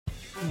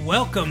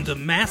Welcome to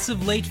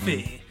Massive Late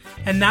Fee.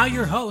 And now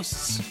your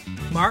hosts,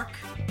 Mark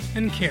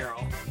and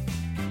Carol.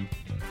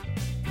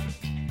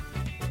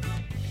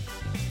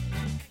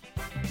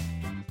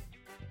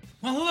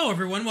 Well, hello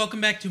everyone.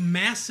 Welcome back to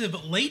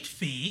Massive Late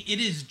Fee.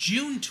 It is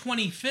June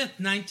 25th,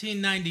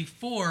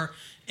 1994,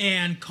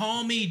 and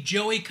call me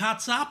Joey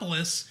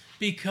Kotsopoulos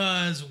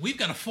because we've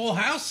got a full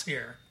house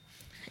here.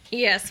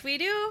 Yes, we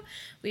do.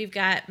 We've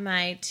got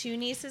my two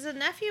nieces and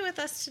nephew with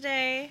us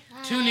today.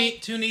 Two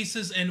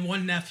nieces and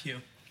one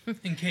nephew,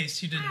 in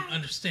case you didn't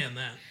understand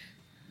that.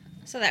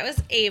 So that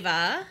was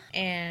Ava,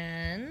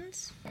 and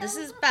this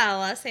is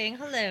Bella saying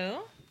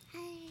hello.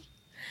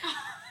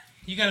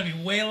 You gotta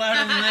be way louder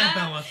than that,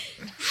 Bella.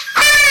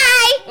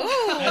 Hi!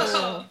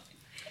 Ooh.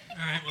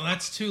 Alright, well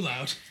that's too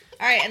loud.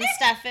 All right, and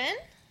Stefan.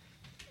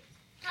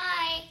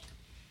 Hi.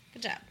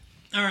 Good job.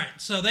 Alright,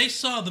 so they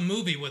saw the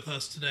movie with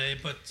us today,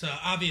 but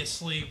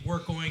obviously we're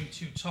going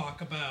to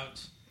talk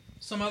about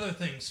some other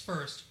things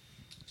first.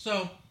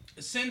 So,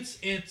 since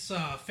it's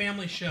a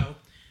family show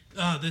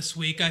this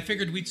week, I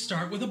figured we'd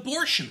start with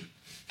abortion.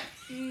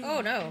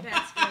 Oh, no.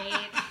 That's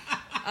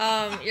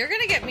great. You're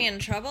going to get me in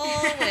trouble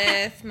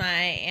with my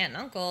aunt and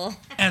uncle.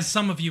 As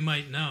some of you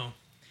might know,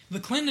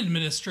 the Clinton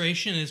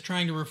administration is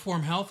trying to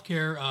reform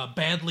healthcare,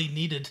 badly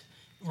needed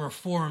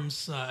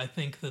reforms. I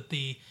think that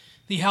the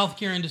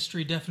healthcare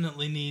industry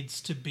definitely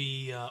needs to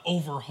be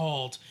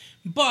overhauled.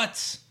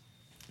 But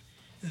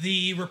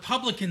the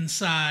Republican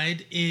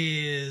side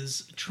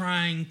is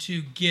trying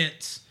to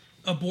get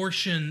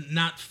abortion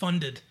not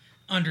funded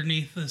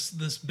underneath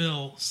this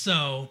bill.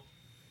 So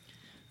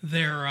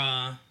they're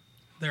at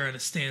a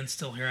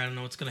standstill here. I don't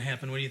know what's going to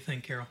happen. What do you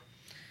think, Carol?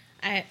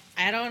 I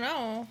don't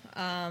know.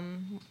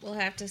 We'll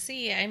have to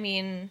see. I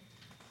mean,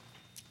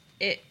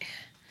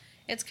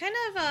 it's kind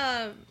of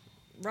a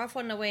rough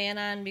one to weigh in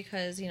on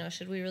because, you know,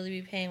 should we really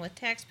be paying with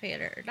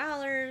taxpayer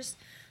dollars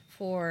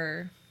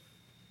for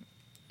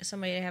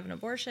somebody to have an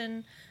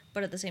abortion?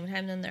 But at the same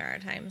time, then there are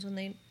times when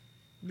they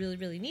really,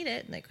 really need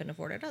it and they couldn't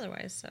afford it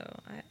otherwise. So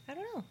I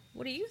don't know.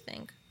 What do you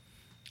think?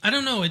 I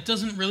don't know. It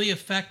doesn't really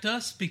affect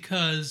us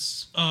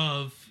because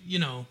of, you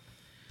know,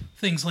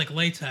 things like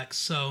latex.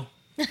 So,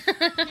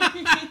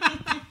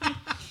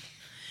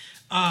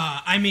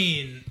 I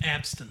mean,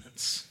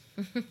 abstinence.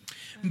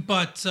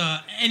 But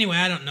anyway,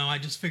 I don't know. I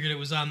just figured it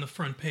was on the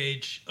front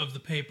page of the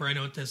paper. I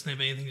know it doesn't have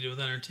anything to do with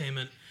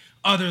entertainment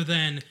other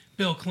than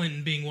Bill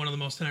Clinton being one of the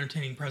most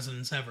entertaining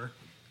presidents ever.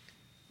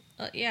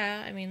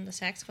 Yeah, I mean, the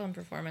saxophone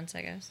performance,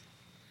 I guess.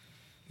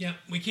 Yeah,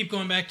 we keep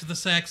going back to the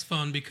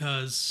saxophone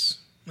because,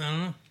 I don't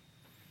know.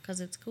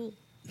 Because it's cool.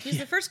 He's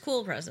the first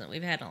cool president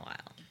we've had in a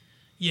while.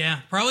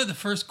 Yeah, probably the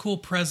first cool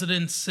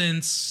president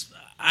since,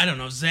 I don't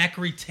know,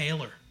 Zachary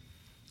Taylor.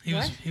 He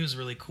was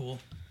really cool.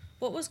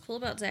 What was cool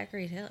about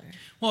Zachary Taylor?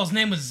 Well, his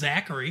name was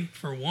Zachary,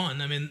 for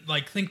one. I mean,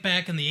 like, think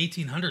back in the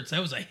 1800s.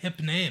 That was a hip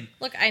name.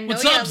 Look, I know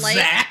What's up,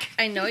 Zach?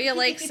 I know you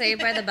like Saved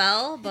by the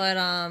Bell,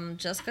 but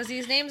just because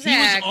he's named He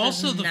Zach was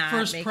also does the not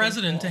first make him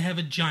president to cool. have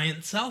a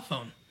giant cell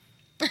phone.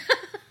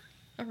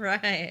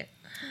 Right.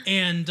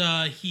 And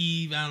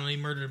he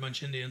murdered a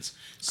bunch of Indians.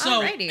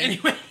 So, Alrighty.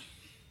 anyway,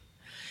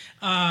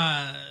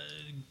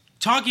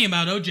 talking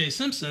about O.J.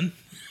 Simpson,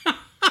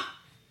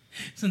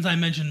 since I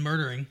mentioned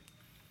murdering,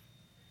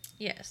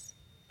 Yes.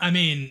 I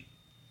mean,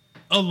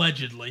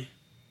 allegedly,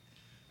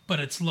 but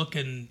it's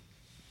looking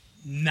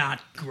not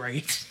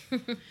great.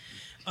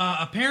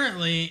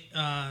 Apparently,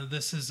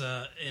 this is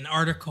an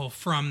article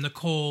from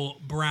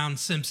Nicole Brown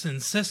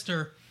Simpson's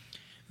sister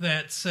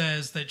that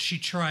says that she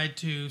tried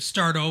to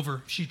start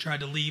over. She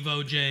tried to leave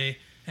OJ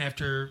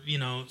after, you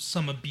know,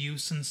 some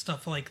abuse and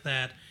stuff like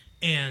that,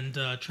 and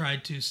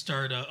tried to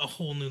start a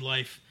whole new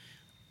life.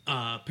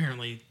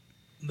 Apparently,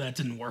 that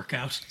didn't work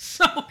out.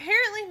 So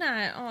Apparently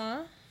not.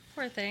 Aw,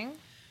 poor thing.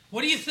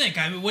 what do you think?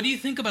 I mean, what do you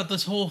think about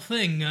this whole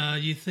thing?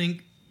 You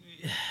think?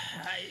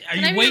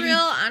 Can I be real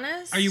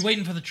honest? Are you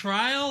waiting for the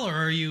trial, or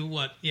are you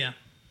what? Yeah.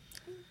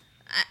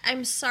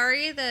 I'm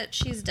sorry that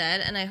she's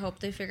dead, and I hope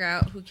they figure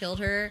out who killed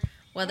her,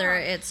 whether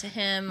it's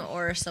him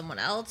or someone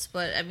else.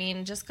 But I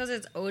mean, just because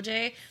it's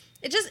OJ,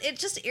 it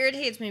just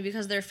irritates me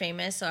because they're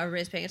famous, so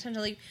everybody's paying attention.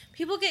 Like,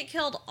 people get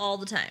killed all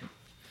the time,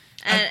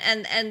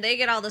 and they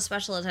get all the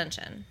special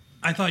attention.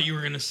 I thought you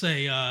were gonna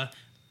say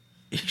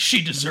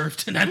she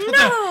deserved it. I thought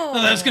No.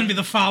 that was gonna be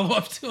the follow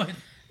up to it.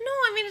 No,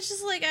 I mean, it's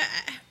just like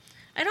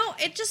I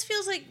don't. It just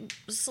feels like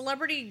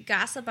celebrity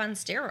gossip on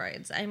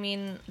steroids. I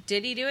mean,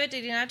 did he do it?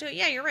 Did he not do it?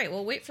 Yeah, you're right.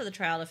 We'll wait for the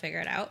trial to figure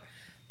it out.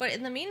 But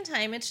in the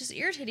meantime, it's just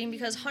irritating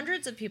because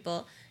hundreds of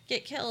people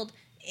get killed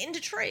in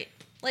Detroit,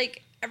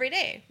 like, every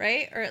day,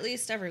 right? Or at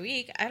least every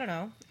week. I don't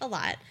know. A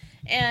lot.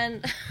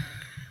 And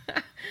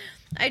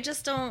I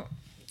just don't...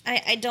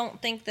 I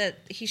don't think that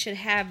he should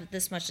have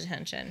this much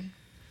attention.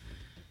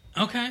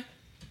 Okay,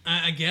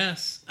 I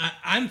guess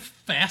I'm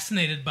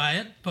fascinated by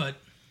it, but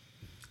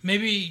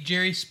maybe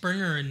Jerry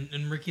Springer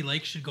and Ricky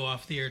Lake should go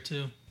off the air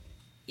too.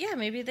 Yeah,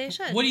 maybe they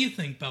should. What do you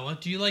think, Bella?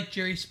 Do you like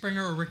Jerry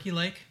Springer or Ricky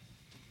Lake?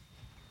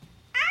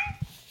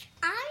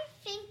 I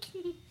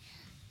think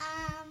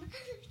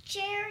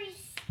Jerry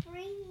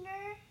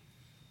Springer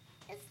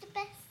is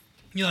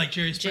You like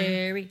Jerry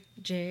Springer?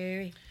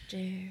 Jerry.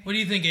 What do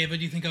you think, Ava?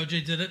 Do you think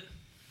OJ did it?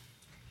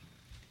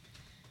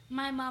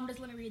 My mom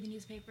doesn't let me read the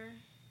newspaper.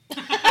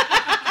 I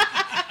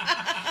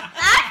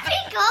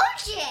think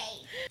OJ.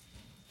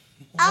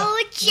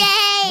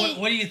 OJ.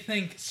 What do you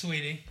think,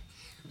 sweetie?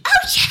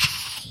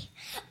 OJ.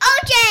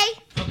 OJ.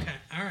 Okay,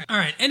 all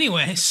right.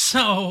 Anyway,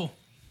 so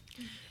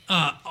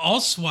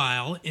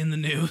also in the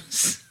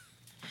news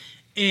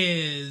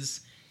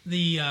is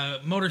the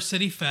Motor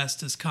City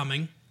Fest is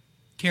coming.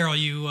 Carol,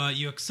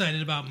 you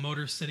excited about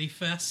Motor City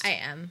Fest? I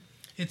am.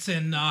 It's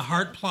in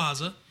Hart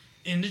Plaza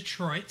in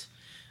Detroit.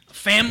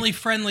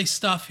 Family-friendly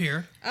stuff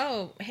here.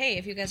 Oh, hey,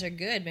 if you guys are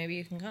good, maybe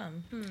you can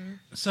come.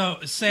 So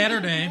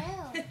Saturday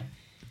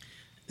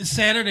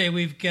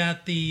we've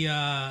got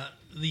the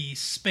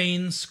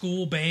Spain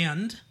School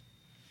Band.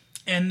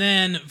 And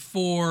then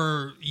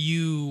for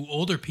you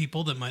older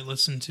people that might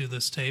listen to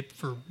this tape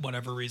for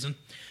whatever reason,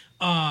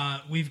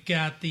 we've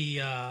got the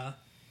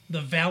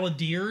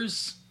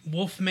Valadiers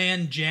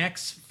Wolfman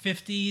Jack's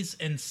 50s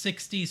and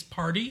 60s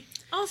party.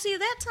 Oh, see,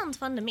 that sounds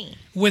fun to me.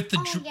 With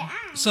the yeah.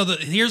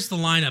 here's the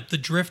lineup: the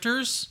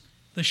Drifters,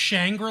 the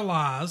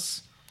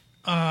Shangri-Las,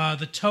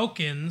 the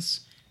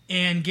Tokens,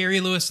 and Gary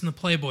Lewis and the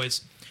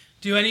Playboys.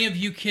 Do any of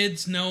you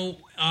kids know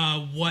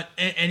what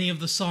any of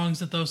the songs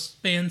that those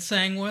bands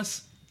sang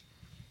was?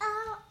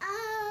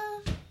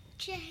 Oh,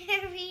 Jerry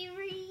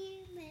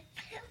Remus.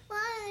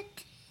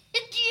 What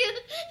did you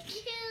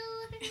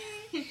kill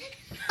her?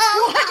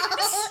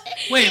 Oh,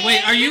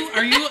 Wait,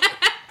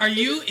 are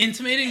you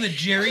intimating that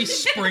Jerry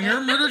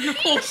Springer murdered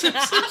Nicole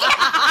Simpson?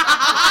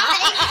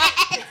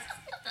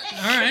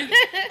 All right.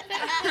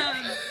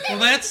 Well,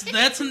 that's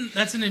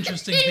an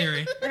interesting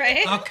theory.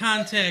 Right? I'll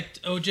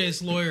contact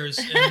OJ's lawyers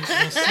and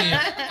we'll see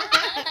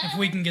if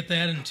we can get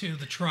that into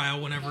the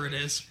trial whenever it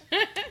is.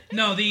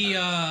 No,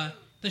 the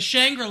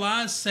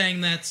Shangri-Las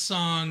sang that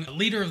song,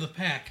 "Leader of the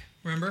Pack."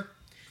 Remember?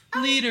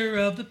 Leader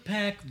of the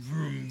pack,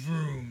 vroom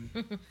vroom.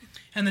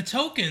 And the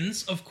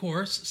Tokens, of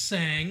course,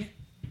 sang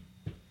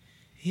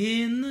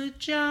 "In the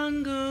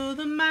jungle,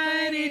 the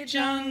mighty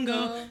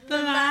jungle, the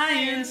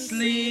lion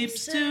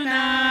sleeps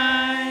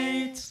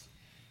tonight."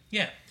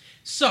 Yeah.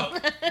 So,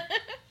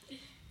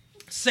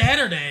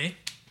 Saturday,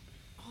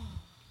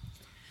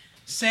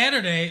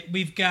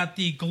 we've got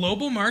the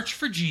Global March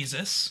for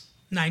Jesus,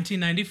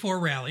 1994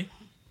 rally.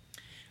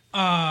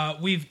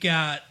 We've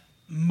got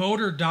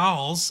Motor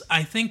Dolls.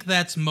 I think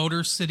that's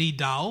Motor City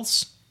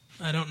Dolls.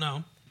 I don't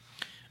know.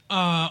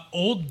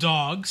 Old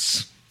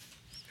Dogs.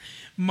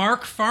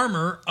 Mark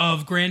Farmer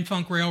of Grand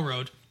Funk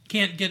Railroad.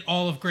 Can't get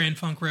all of Grand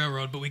Funk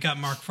Railroad, but we got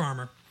Mark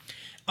Farmer.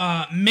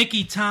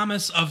 Mickey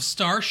Thomas of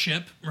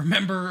Starship.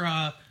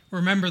 Remember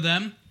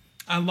them?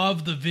 I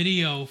love the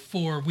video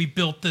for "We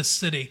Built This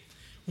City."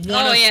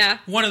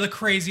 One of the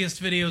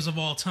craziest videos of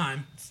all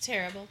time. It's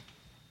terrible.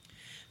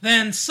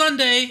 Then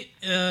Sunday,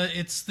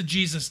 it's the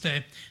Jesus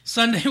Day.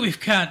 Sunday, we've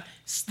got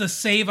the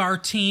Save Our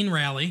Teen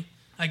rally.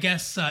 I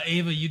guess,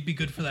 Ava, you'd be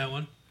good for that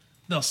one.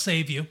 They'll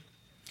save you.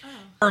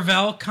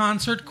 Carvel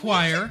Concert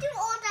Choir. do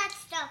all that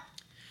stuff.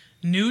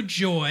 New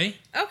Joy.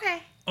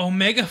 Okay.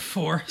 Omega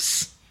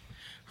Force.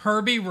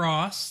 Herbie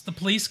Ross. The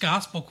Police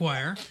Gospel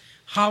Choir.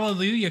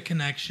 Hallelujah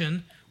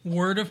Connection.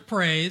 Word of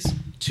Praise.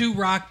 Two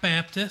Rock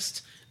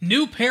Baptist.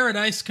 New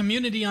Paradise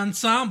Community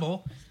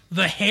Ensemble.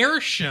 The Hair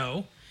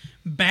Show.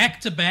 Back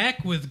to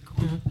back with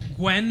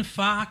Gwen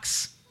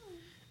Fox,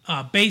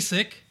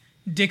 Basic,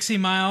 Dixie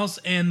Miles,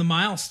 and the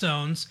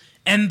Milestones.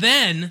 And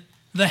then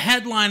the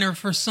headliner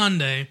for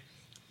Sunday,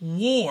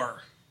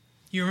 War.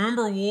 You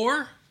remember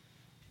War?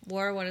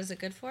 War, what is it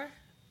good for?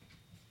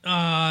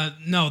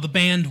 No, the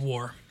band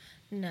War.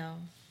 No.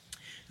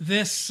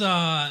 This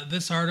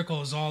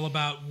article is all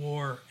about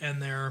War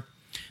and their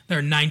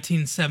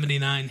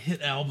 1979 hit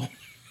album.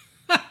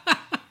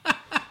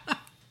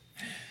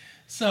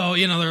 So,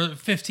 they're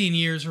 15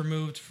 years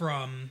removed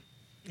from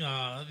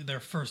their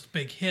first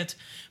big hit.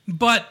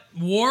 But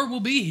War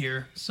will be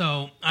here,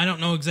 so I don't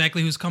know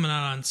exactly who's coming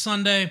out on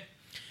Sunday.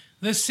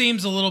 This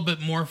seems a little bit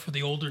more for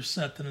the older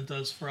set than it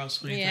does for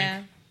us. What do you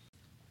think?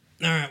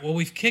 All right, well,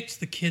 we've kicked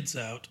the kids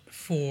out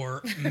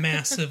for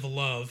Massive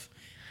Love.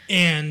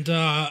 And,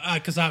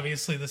 because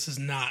obviously this is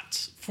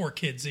not for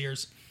kids'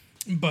 ears.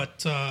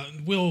 But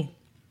they'll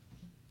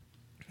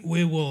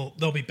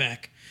be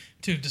back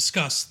to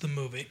discuss the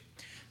movie.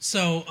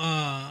 So,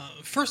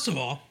 first of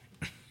all,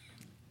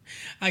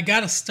 I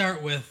gotta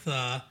start with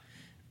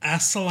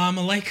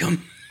Assalamu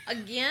Alaikum.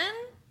 Again?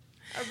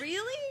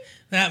 Really?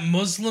 That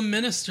Muslim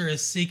minister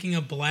is seeking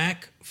a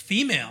black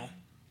female,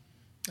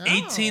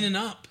 18 and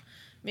up.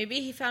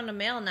 Maybe he found a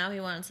male, now he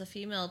wants a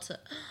female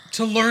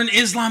to learn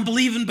Islam,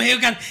 believe in Baal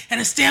God, and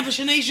establish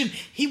a nation.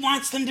 He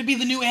wants them to be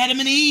the new Adam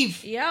and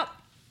Eve. Yep.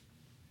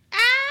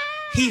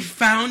 He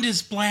found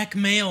his black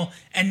male,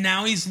 and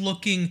now he's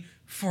looking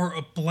for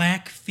a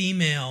black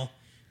female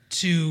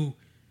to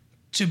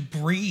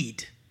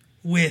breed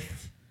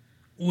with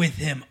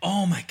him.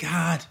 Oh my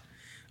God.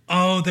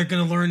 Oh, they're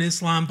going to learn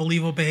Islam,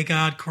 believe, obey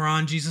God,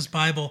 Quran, Jesus,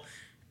 Bible.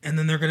 and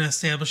then they're going to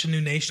establish a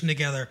new nation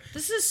together.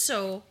 This is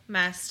so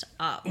messed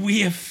up.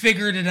 We have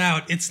figured it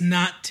out. It's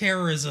not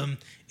terrorism.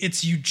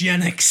 It's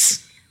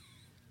eugenics.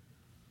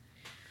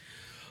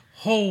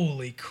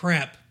 Holy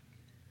crap.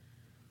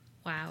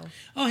 Wow.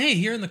 Oh, hey,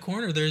 here in the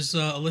corner, there's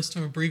a list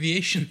of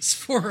abbreviations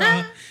for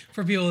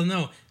people to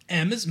know.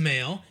 M is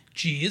male,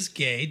 G is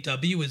gay,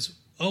 W is,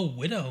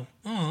 widow.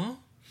 Aw.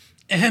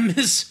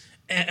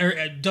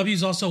 W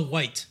is also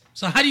white.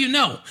 So how do you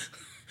know?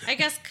 I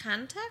guess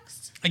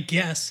context? I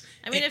guess.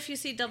 I mean, if you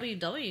see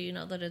WW, you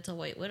know that it's a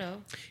white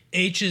widow.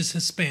 H is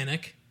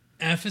Hispanic,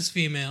 F is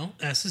female,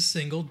 S is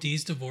single, D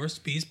is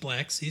divorced, B is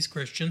black, C is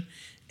Christian,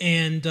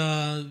 and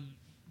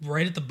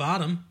right at the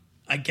bottom,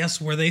 I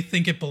guess where they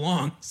think it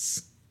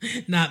belongs,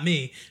 not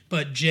me,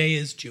 but J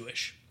is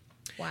Jewish.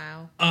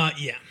 Wow.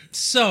 Yeah.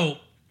 So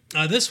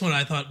this one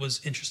I thought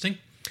was interesting.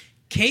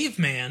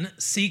 Caveman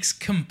seeks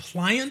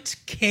compliant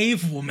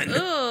cave woman.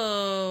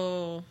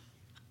 Oh.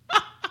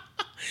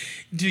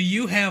 Do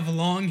you have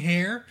long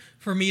hair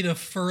for me to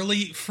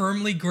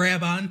firmly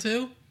grab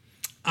onto?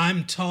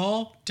 I'm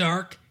tall,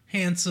 dark,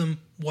 handsome,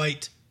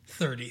 white,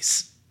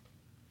 30s.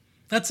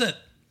 That's it.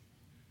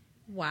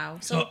 Wow.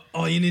 So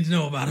all you need to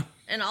know about him.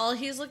 And all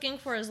he's looking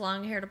for is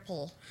long hair to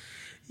pull.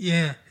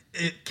 Yeah.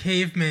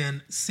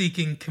 Caveman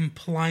seeking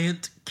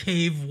compliant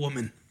cave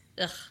woman.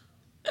 Ugh.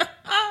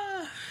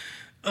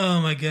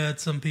 Oh my God,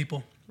 some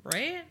people.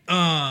 Right?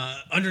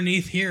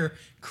 Underneath here,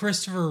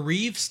 Christopher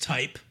Reeves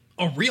type,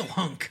 a real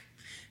hunk.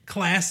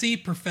 Classy,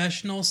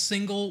 professional,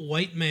 single,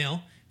 white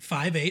male,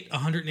 5'8",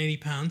 180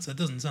 pounds. That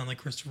doesn't sound like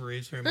Christopher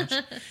Reeves very much.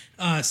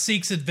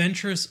 Seeks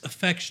adventurous,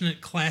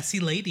 affectionate,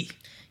 classy lady.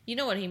 You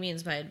know what he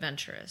means by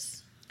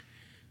adventurous.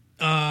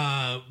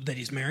 That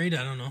he's married?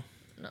 I don't know.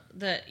 No,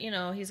 that,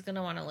 he's going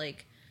to want to,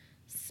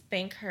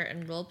 spank her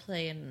and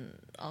roleplay and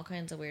all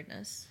kinds of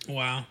weirdness.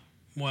 Wow.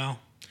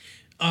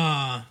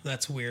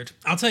 That's weird.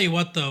 I'll tell you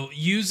what, though.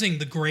 Using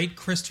the great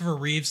Christopher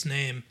Reeves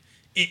name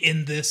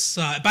in this...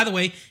 by the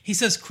way, he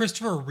says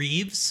Christopher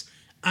Reeves.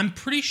 I'm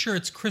pretty sure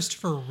it's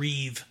Christopher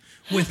Reeve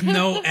with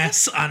no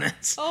S on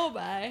it. Oh,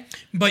 my.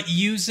 But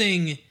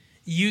using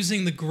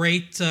the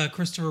great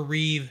Christopher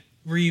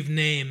Reeve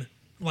name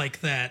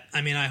like that,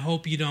 I mean, I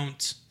hope you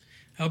don't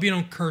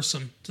curse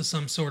him to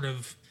some sort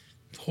of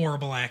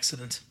horrible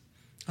accident.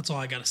 That's all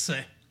I gotta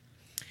say.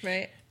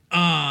 Right.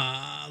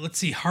 Let's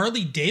see.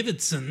 Harley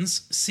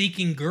Davidson's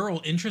seeking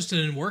girl interested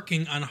in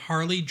working on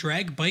Harley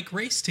drag bike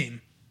race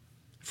team.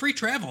 Free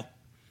travel.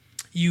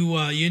 You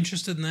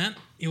interested in that?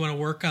 You want to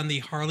work on the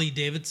Harley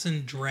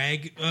Davidson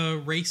drag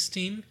race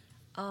team?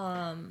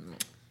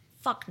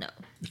 Fuck no.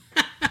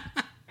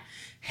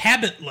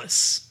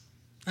 Habitless.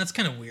 That's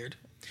kind of weird.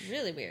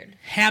 Really weird.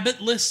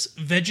 Habitless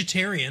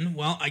vegetarian.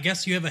 Well, I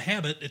guess you have a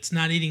habit. It's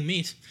not eating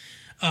meat.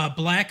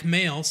 Black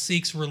male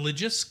seeks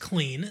religious,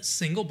 clean,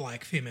 single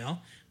black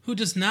female who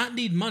does not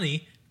need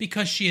money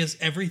because she has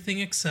everything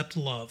except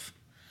love.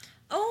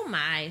 Oh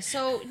my.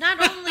 So not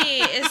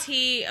only is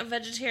he a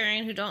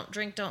vegetarian who don't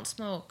drink, don't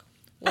smoke,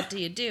 what do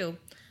you do?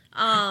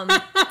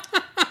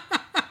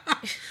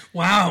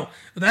 Wow.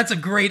 That's a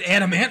great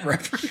Adam Ant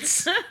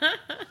reference.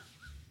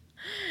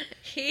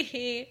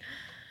 He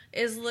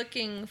is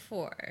looking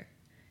for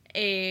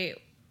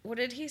what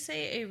did he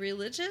say? A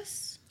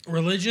religious,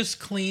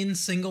 clean,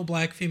 single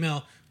black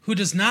female who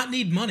does not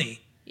need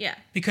money. Yeah.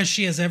 Because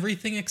she has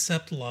everything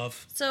except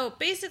love. So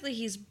basically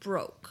he's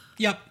broke.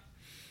 Yep.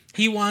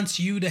 He wants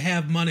you to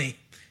have money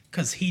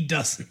because he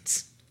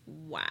doesn't.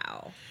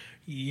 Wow.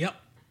 Yep.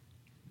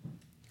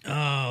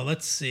 Oh,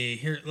 let's see.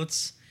 Here,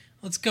 let's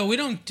go. We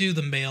don't do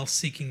the male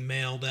seeking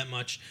male that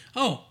much.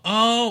 Oh.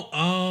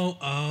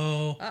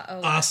 Uh-oh.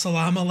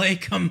 Assalamu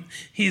alaikum.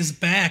 He's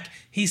back.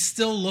 He's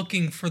still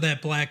looking for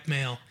that black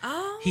male.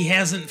 Oh. He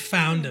hasn't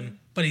found him,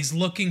 but he's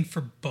looking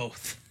for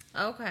both.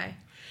 Okay.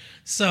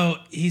 So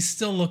he's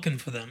still looking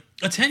for them.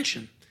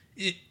 Attention.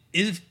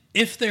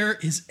 If there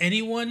is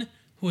anyone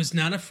who is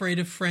not afraid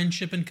of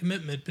friendship and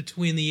commitment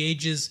between the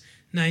ages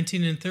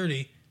 19 and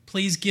 30,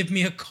 please give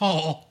me a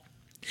call.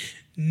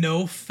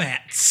 No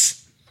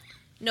fats.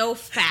 No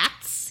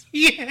fats?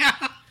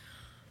 Yeah.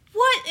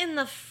 What in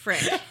the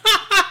frick?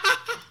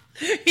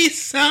 He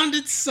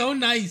sounded so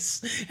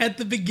nice at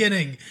the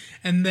beginning.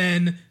 And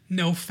then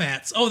no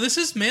fats. Oh, this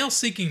is male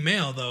seeking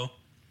male, though.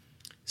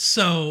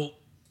 So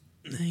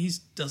he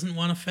doesn't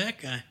want a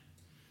fat guy.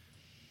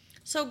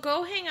 So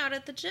go hang out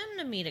at the gym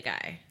to meet a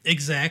guy.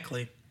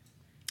 Exactly.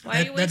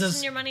 Why are you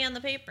wasting your money on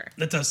the paper?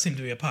 That does seem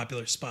to be a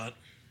popular spot.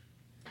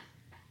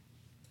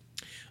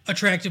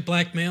 Attractive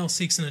black male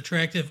seeks an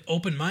attractive,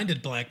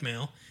 open-minded black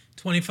male,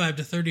 25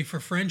 to 30 for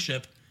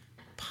friendship,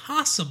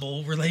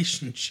 possible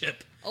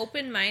relationship.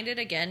 Open-minded,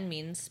 again,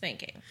 means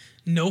spanking.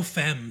 No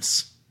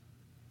femmes.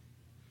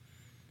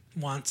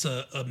 Wants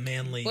a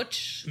manly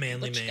butch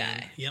man.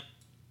 Guy. Yep.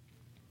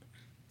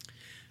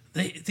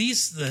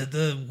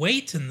 The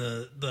weight and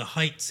the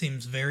height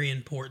seems very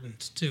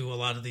important to a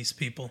lot of these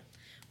people.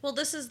 Well,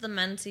 this is the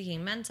men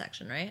seeking men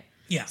section, right?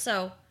 Yeah.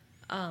 So,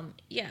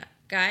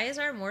 guys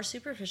are more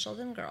superficial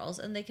than girls,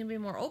 and they can be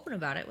more open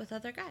about it with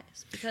other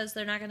guys because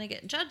they're not going to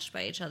get judged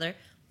by each other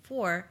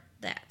for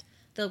that.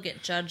 They'll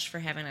get judged for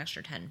having an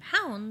extra 10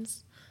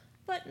 pounds,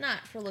 but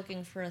not for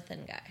looking for a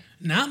thin guy.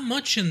 Not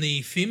much in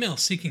the female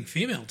seeking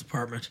female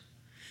department.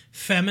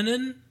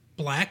 Feminine,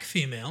 black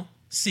female,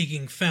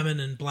 seeking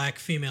feminine, black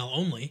female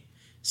only.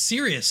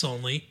 Serious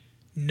only.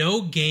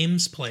 No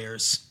games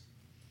players.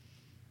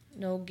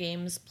 No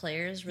games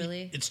players,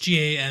 really? It's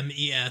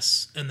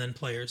GAMES and then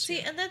players. See,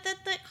 and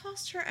that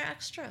cost her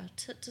extra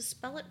to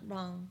spell it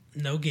wrong.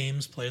 No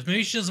games players.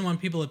 Maybe she doesn't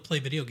want people that play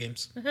video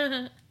games.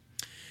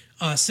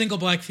 Single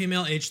black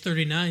female, age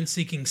 39,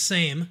 seeking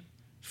same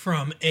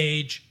from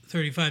age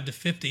 35 to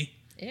 50.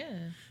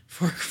 Yeah.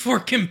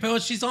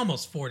 She's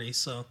almost 40,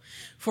 so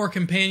for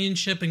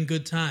companionship and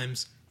good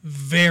times,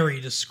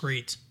 very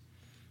discreet.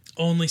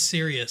 Only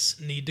serious,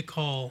 need to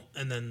call,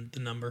 and then the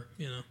number,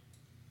 you know.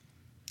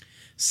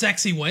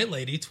 Sexy white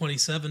lady,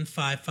 27,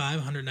 5'5",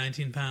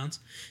 119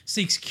 pounds,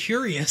 seeks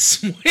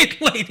curious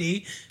white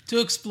lady to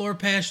explore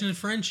passionate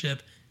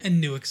friendship and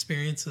new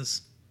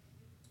experiences.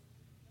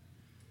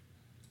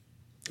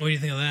 What do you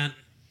think of that?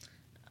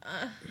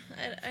 I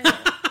don't...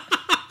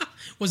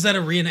 Was that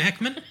a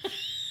reenactment?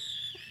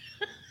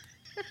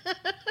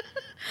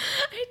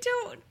 I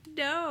don't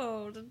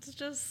know. It's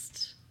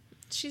just...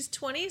 She's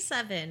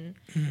 27,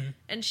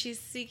 and she's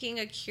seeking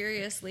a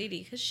curious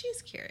lady, because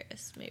she's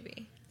curious,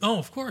 maybe. Oh,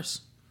 of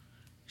course.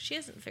 She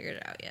hasn't figured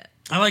it out yet.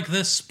 I like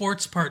this,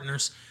 sports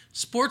partners.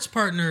 Sports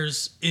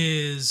partners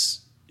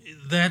listen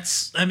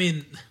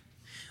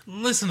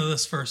to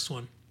this first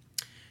one.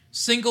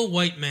 Single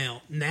white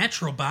male,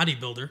 natural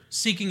bodybuilder,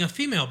 seeking a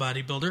female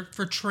bodybuilder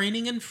for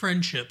training and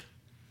friendship.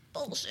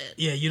 Bullshit.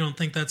 Yeah, you don't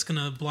think that's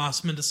going to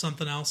blossom into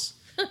something else?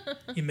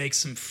 You make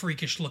some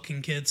freakish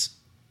looking kids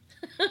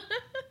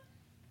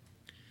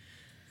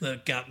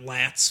that got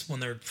lats when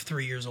they're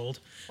 3 years old.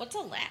 What's a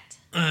lat?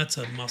 That's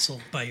a muscle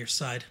by your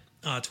side,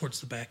 towards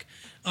the back.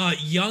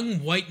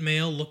 Young white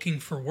male looking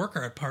for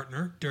workout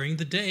partner during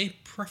the day,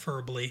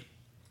 preferably.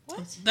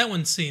 What? That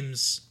one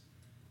seems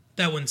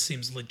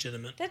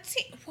legitimate.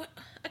 What?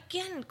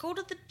 Again, go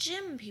to the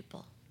gym,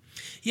 people.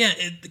 Yeah,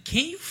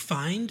 can't you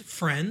find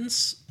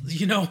friends,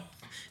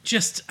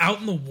 just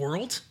out in the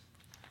world?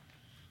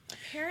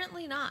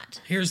 Apparently not.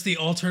 Here's the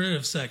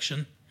alternative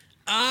section.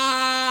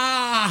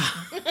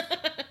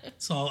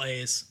 It's all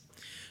A's.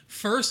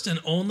 First and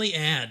only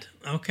ad.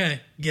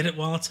 Okay, get it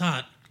while it's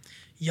hot.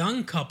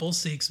 Young couple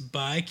seeks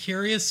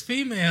bi-curious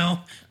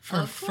female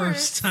for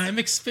first-time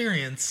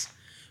experience.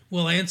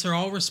 Will answer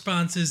all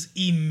responses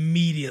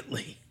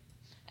immediately.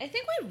 I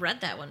think we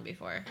read that one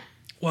before.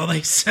 Well,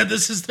 they said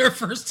this is their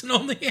first and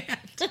only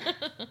ad.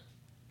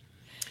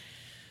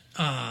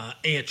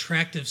 A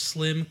attractive,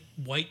 slim,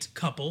 white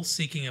couple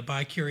seeking a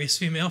bi-curious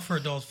female for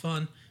adult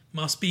fun.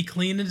 Must be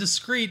clean and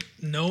discreet.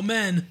 No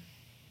men.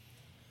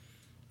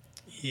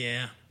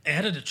 Yeah.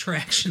 Added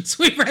attractions.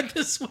 We read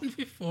this one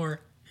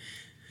before.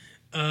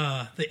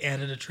 The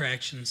added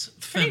attractions.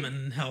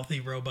 Feminine, healthy,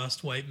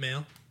 robust white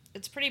male.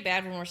 It's pretty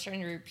bad when we're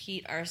starting to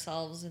repeat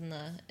ourselves in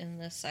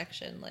this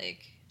section.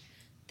 Like,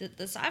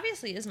 this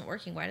obviously isn't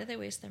working. Why do they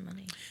waste their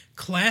money?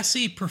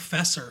 Classy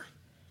professor.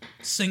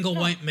 Single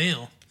white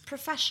male.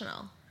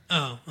 Professional.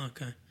 Oh,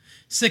 okay.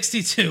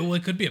 62. Well,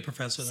 it could be a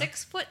professor, though.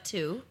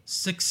 6'2".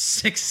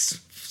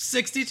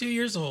 62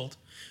 years old.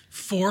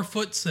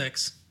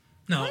 4'6".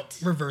 No, What?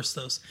 reverse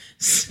those.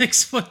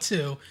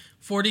 6'2",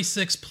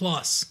 46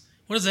 plus.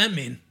 What does that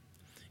mean?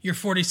 You're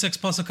 46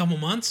 plus a couple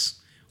months?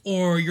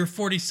 Or you're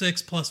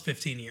 46 plus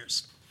 15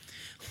 years?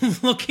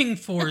 Looking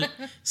for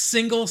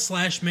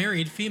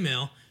single/married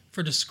female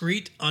for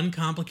discreet,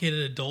 uncomplicated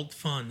adult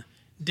fun.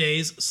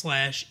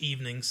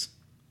 Days/evenings.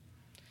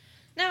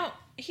 Now,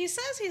 he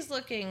says he's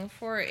looking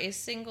for a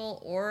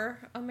single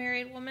or a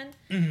married woman,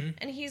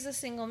 and he's a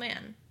single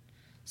man.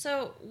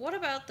 So what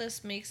about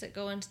this makes it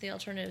go into the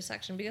alternative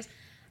section? Because,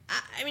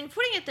 I mean,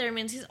 putting it there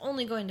means he's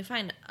only going to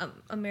find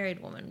a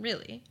married woman,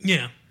 really.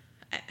 Yeah.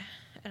 I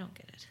don't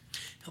get it.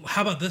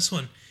 How about this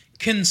one?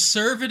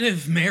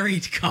 Conservative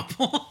married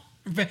couple.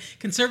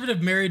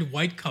 Conservative married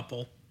white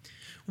couple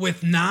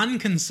with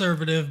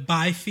non-conservative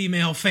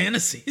bi-female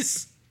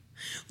fantasies.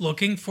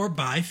 Looking for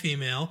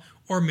bi-female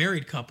or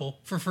married couple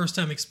for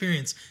first-time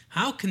experience.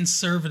 How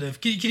conservative?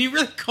 Can you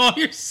really call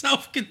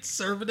yourself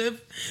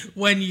conservative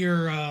when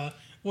you're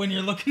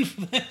looking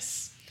for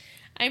this?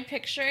 I'm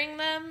picturing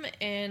them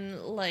in,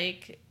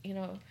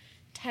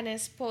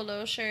 tennis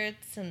polo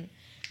shirts and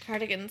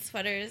cardigan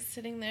sweaters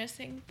sitting there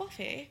saying,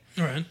 Buffy.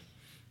 All right.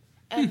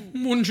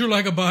 Wouldn't you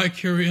like a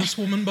bi-curious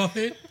woman,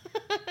 Buffy?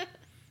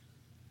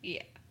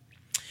 Yeah.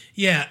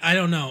 Yeah, I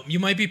don't know. You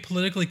might be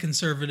politically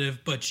conservative,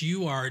 but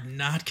you are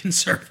not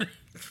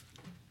conservative.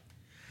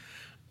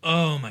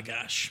 Oh, my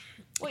gosh.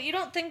 Well, you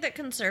don't think that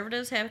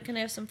conservatives can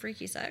have some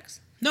freaky sex?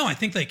 No, I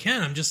think they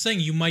can. I'm just saying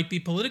you might be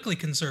politically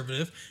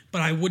conservative,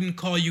 but I wouldn't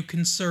call you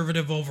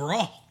conservative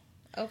overall.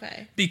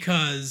 Okay.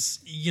 Because,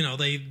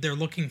 they're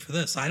looking for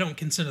this. I don't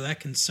consider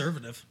that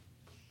conservative.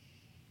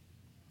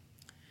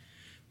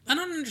 I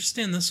don't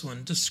understand this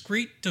one.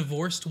 Discreet,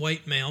 divorced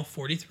white male,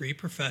 43,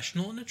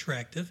 professional and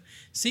attractive,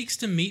 seeks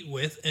to meet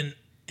with and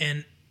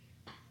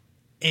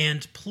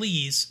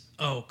please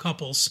Oh,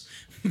 couples.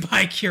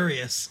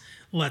 Bi-curious.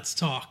 Let's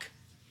talk.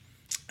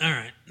 All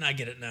right. I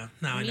get it now.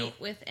 Now I know. Meet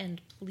with and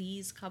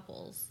please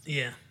couples.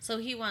 Yeah. So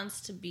he wants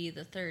to be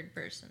the third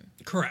person.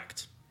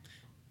 Correct.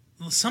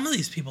 Well, some of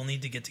these people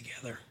need to get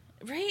together.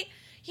 Right?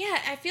 Yeah,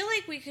 I feel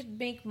like we could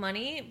make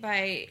money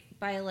by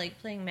like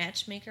playing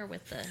matchmaker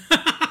with the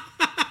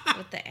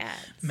with the ads.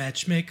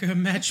 Matchmaker,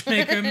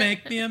 matchmaker,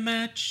 make me a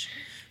match.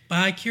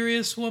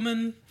 Bi-curious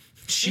woman.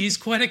 She's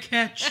quite a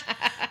catch.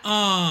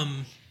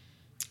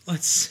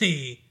 Let's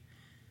see.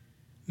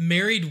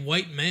 Married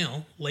white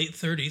male, late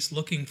 30s,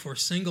 looking for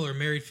single or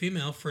married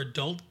female for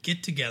adult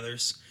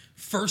get-togethers.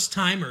 First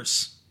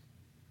timers.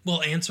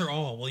 Will answer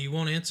all. Well, you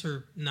won't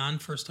answer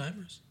non-first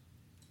timers.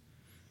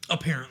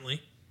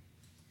 Apparently.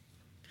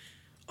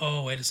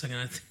 Oh, wait a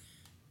second.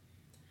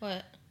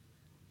 What?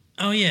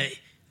 Oh, yeah.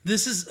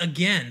 This is,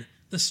 again,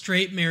 the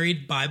straight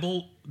married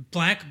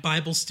black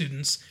Bible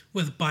students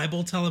with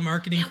Bible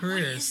telemarketing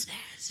careers.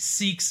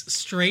 Seeks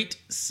straight,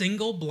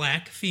 single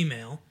black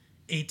female,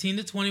 18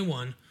 to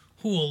 21,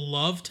 who will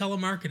love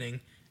telemarketing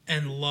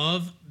and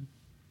love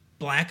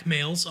black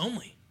males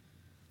only.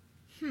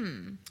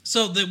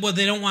 So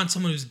they don't want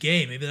someone who's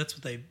gay. Maybe that's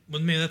what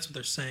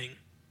they're saying.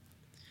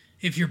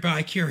 If you're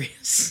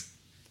bi-curious,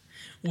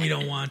 we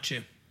don't want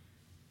you.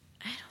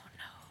 I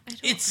don't know.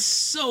 It's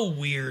so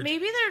weird.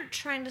 Maybe they're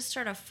trying to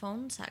start a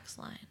phone sex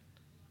line.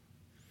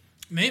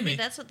 Maybe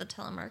that's what the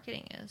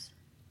telemarketing is.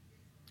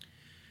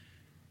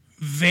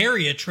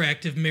 Very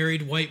attractive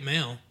married white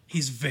male.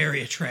 He's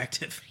very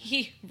attractive.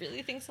 He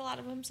really thinks a lot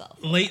of himself.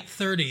 Late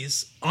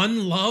 30s,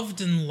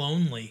 unloved and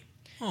lonely.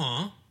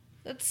 Aw.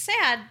 That's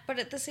sad, but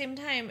at the same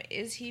time,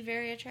 is he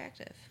very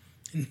attractive?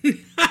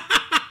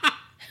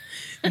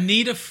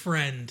 Need a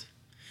friend.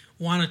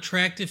 Want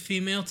attractive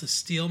female to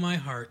steal my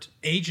heart.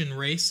 Age and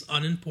race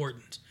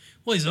unimportant.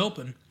 Well, he's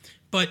open.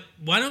 But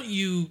why don't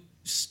you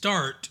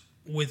start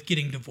with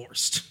getting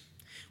divorced?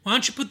 Why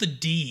don't you put the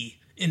D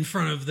in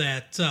front of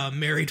that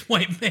married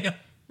white male?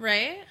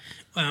 Right?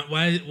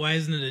 Why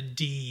isn't it a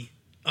D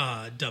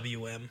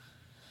WM?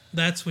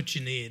 That's what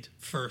you need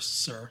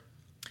first, sir.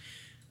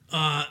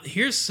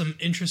 Here's some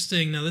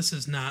interesting... Now, this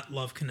is not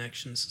Love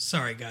Connections.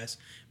 Sorry, guys.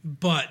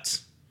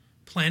 But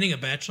planning a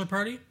bachelor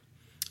party?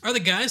 Are the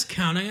guys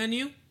counting on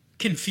you?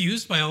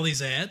 Confused by all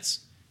these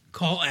ads?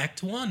 Call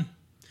Act 1.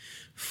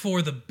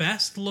 For the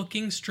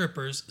best-looking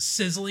strippers,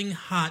 sizzling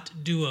hot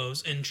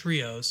duos and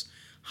trios,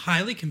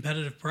 highly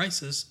competitive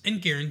prices,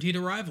 and guaranteed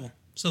arrival.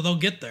 So they'll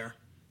get there.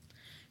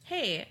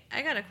 Hey,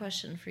 I got a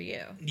question for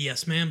you.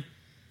 Yes, ma'am.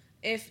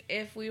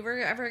 If we were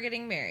ever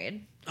getting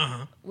married,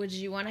 Uh-huh. would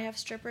you want to have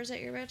strippers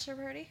at your bachelor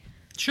party?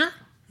 Sure.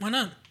 Why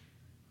not?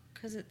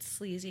 Because it's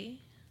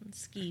sleazy and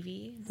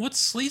skeevy. What's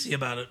sleazy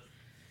about it?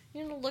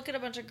 You know, look at a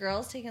bunch of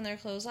girls taking their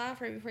clothes off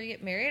right before you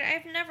get married.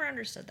 I've never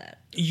understood that.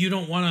 You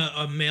don't want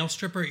a male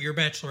stripper at your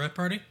bachelorette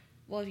party?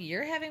 Well, if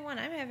you're having one,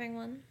 I'm having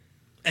one.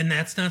 And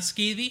that's not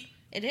skeevy?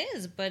 It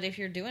is, but if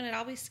you're doing it,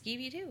 I'll be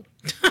skeevy too.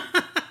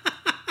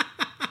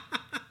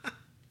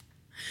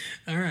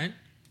 All right.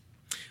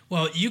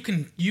 Well, you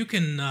can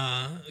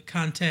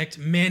contact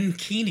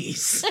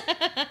Mankinis.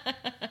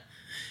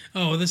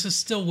 Oh, this is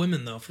still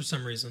women though for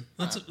some reason.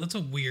 That's a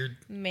weird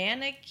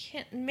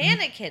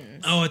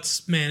Mannequins. Oh,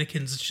 it's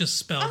mannequins. It's just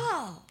spelled.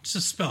 Oh. It's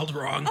just spelled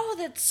wrong. Oh,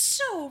 that's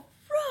so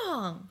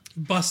wrong.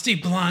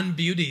 Busty blonde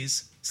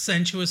beauties,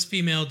 sensuous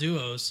female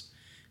duos,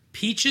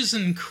 peaches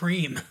and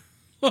cream.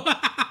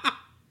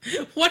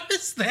 What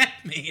does that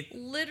mean?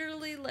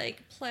 Literally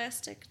like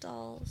plastic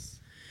dolls.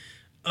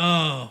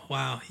 Oh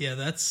wow, yeah,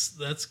 that's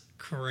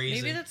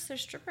crazy. Maybe that's their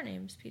stripper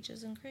names,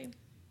 Peaches and Cream.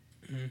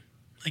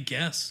 I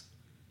guess.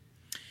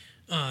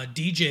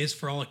 DJs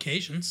for all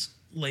occasions,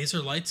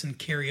 laser lights and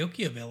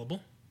karaoke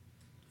available.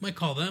 Might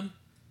call them.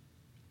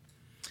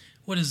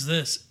 What is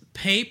this?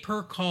 Pay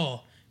per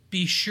call.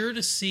 Be sure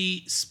to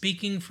see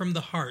Speaking from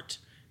the Heart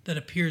that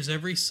appears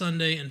every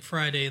Sunday and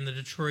Friday in the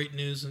Detroit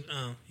News.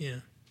 Oh,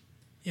 yeah.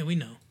 Yeah, we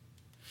know.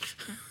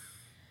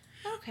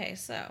 Okay,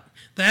 so.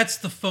 That's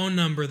the phone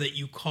number that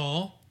you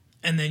call,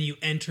 and then you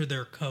enter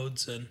their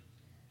codes in.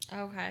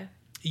 Okay.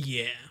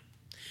 Yeah.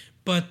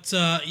 But,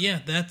 yeah,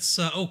 that's...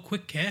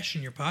 quick cash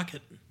in your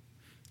pocket.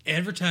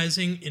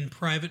 Advertising in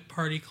private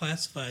party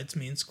classifieds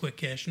means quick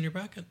cash in your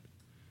pocket.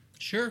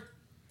 Sure.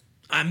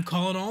 I'm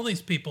calling all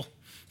these people.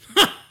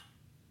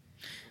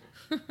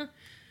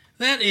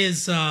 That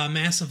is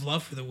massive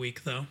love for the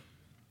week, though.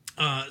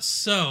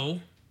 So,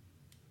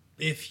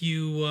 if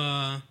you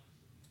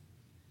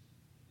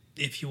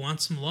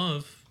want some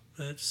love,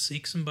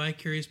 seek some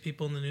bi-curious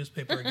people in the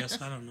newspaper, I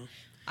guess. I don't know.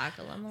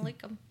 Assalamu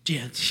alaikum.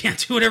 Yeah,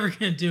 do whatever you're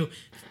going to do.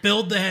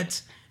 Build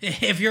that.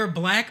 If you're a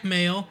black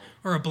male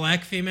or a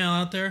black female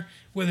out there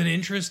with an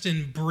interest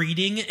in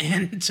breeding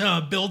and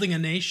building a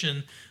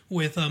nation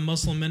with a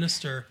Muslim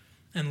minister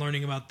and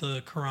learning about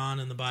the Quran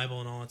and the Bible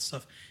and all that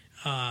stuff,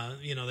 there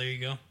you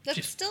go.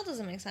 That still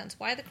doesn't make sense.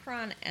 Why the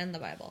Quran and the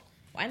Bible?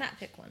 Why not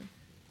pick one?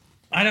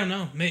 I don't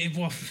know. Maybe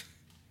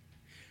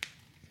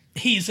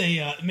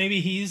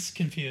he's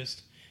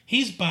confused.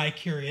 He's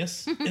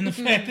bi-curious in the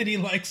fact that he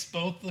likes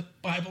both the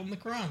Bible and the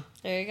Quran.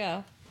 There you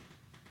go.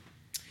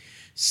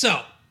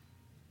 So,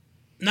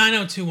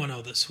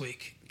 90210 this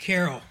week.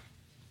 Carol,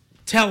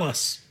 tell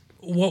us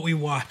what we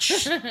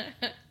watched.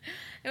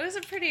 It was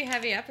a pretty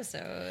heavy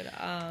episode.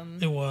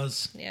 It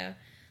was. Yeah.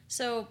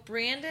 So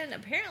Brandon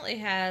apparently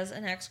has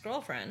an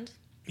ex-girlfriend,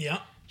 Yeah.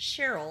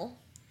 Cheryl,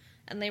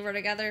 and they were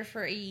together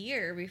for a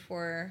year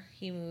before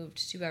he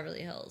moved to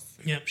Beverly Hills.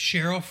 Yep.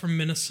 Cheryl from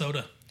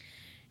Minnesota.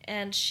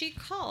 And she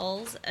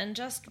calls and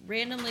just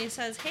randomly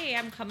says, "Hey,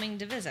 I'm coming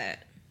to visit."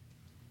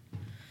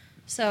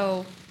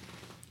 So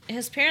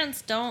his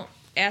parents don't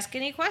ask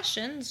any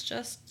questions,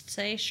 just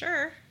say,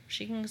 "Sure,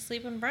 she can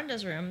sleep in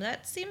Brenda's room."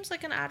 That seems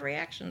like an odd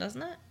reaction,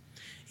 doesn't it?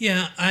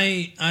 Yeah,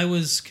 I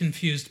was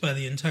confused by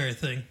the entire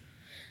thing.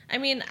 I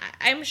mean,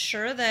 I'm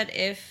sure that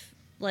if,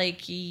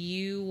 like,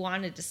 you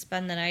wanted to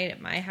spend the night at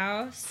my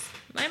house,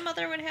 my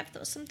mother would have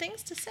some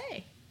things to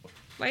say.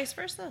 Vice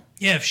versa.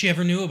 Yeah, if she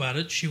ever knew about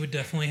it, she would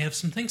definitely have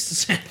some things to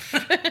say.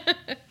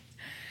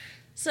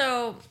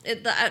 So,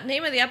 the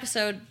name of the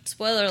episode,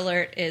 spoiler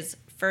alert, is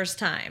First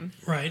Time.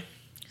 Right.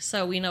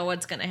 So we know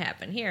what's going to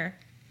happen here.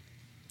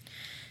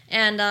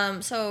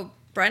 And so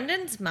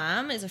Brendan's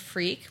mom is a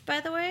freak,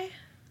 by the way.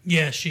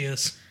 Yeah, she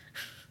is.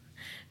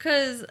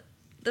 Because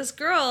this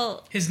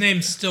girl, His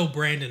name's still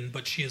Brandon,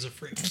 but she is a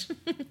freak.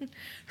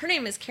 her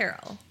name is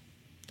Carol,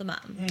 the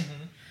mom.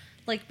 Mm-hmm.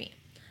 Like me.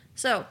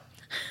 So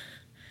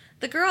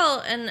the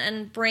girl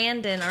and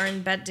Brandon are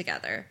in bed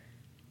together.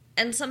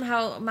 And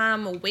somehow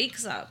mom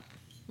wakes up.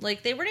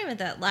 Like, they weren't even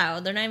that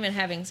loud. They're not even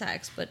having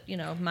sex. But, you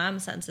know, mom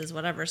senses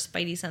whatever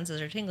spidey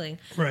senses are tingling.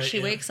 Right, She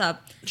yeah. wakes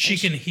up. She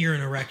can hear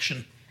an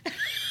erection.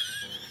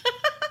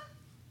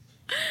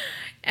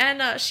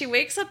 And she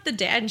wakes up the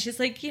dad, and she's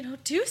like, you know,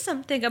 do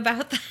something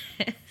about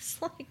this.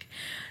 Like,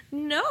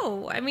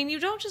 no. I mean, you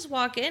don't just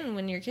walk in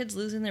when your kid's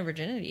losing their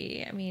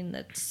virginity. I mean,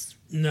 that's...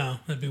 No,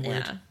 that'd be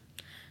weird. Yeah.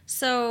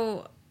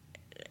 So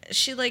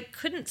she, like,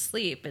 couldn't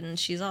sleep, and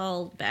she's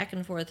all back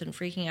and forth and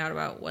freaking out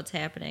about what's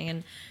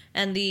happening.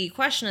 And the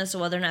question as to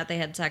whether or not they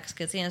had sex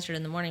gets answered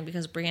in the morning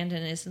because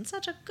Brandon is in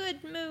such a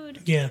good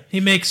mood. Yeah, he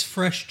makes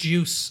fresh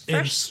juice and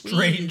Fresh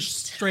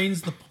squeezed.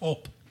 strains the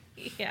pulp.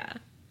 Yeah.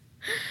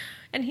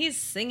 And he's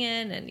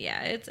singing, and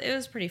yeah, it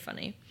was pretty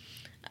funny.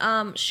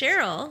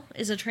 Cheryl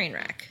is a train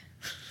wreck.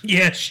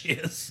 Yeah, she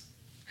is.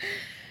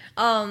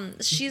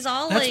 She's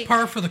all That's like...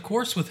 par for the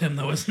course with him,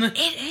 though, isn't it?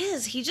 It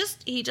is. He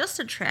just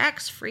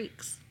attracts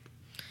freaks.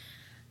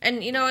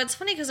 And, you know, it's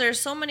funny because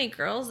there's so many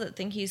girls that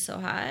think he's so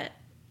hot.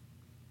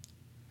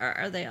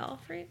 Are they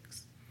all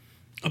freaks?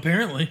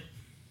 Apparently.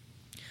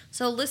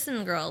 So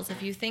listen, girls,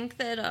 if you think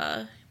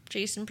that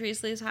Jason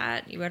Priestley's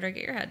hot, you better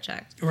get your head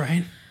checked.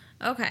 Right.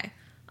 Okay.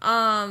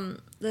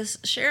 This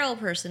Cheryl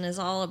person is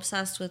all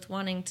obsessed with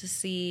wanting to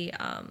see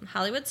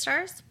Hollywood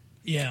stars.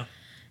 Yeah.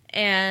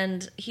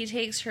 And he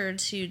takes her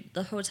to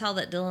the hotel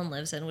that Dylan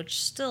lives in, which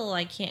still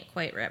I can't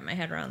quite wrap my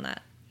head around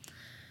that.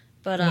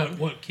 But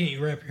What can't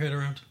you wrap your head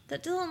around?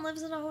 that Dylan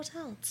lives in a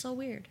hotel. It's so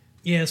weird.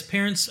 Yeah, his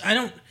parents,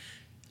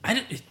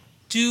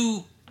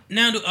 do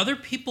other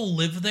people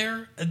live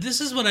there?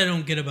 This is what I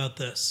don't get about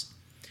this.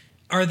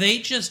 Are they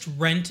just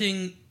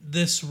renting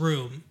this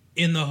room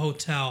in the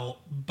hotel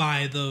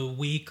by the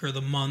week or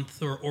the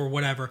month or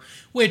whatever,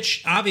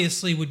 which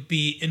obviously would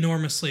be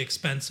enormously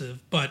expensive,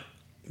 but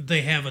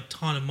they have a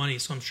ton of money,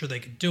 so I'm sure they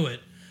could do it.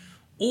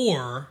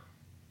 Or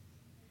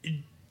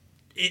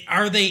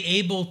are they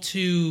able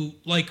to,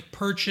 like,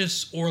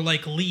 purchase or,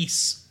 like,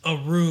 lease a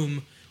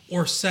room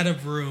or set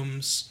of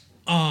rooms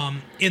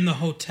in the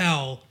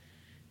hotel?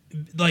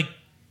 Like,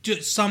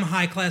 some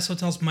high-class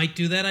hotels might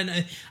do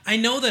that. I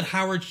know that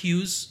Howard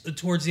Hughes,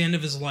 towards the end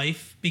of his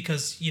life,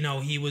 because, you know,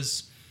 he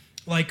was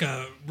like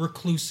a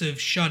reclusive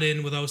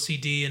shut-in with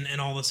OCD and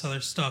all this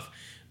other stuff,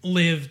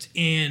 lived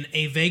in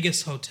a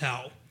Vegas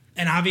hotel.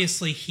 And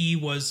obviously he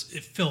was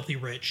filthy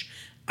rich.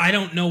 I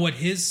don't know what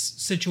his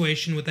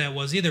situation with that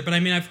was either. But, I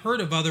mean, I've heard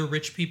of other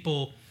rich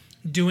people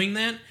doing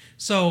that.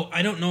 So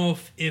I don't know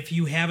if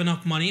you have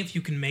enough money, if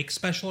you can make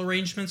special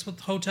arrangements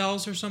with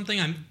hotels or something.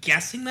 I'm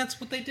guessing that's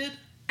what they did.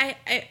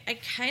 I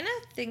kind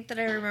of think that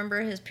I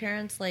remember his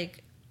parents,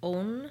 like,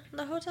 own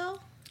the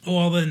hotel.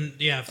 Well, then,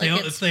 yeah,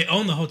 if they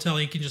own the hotel,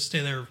 you can just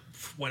stay there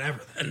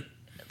whatever then.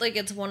 Like,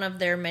 it's one of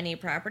their many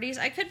properties.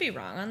 I could be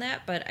wrong on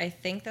that, but I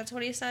think that's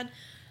what he said.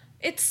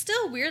 It's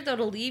still weird, though,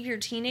 to leave your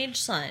teenage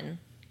son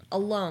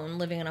alone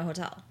living in a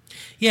hotel.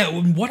 Yeah,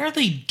 what are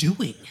they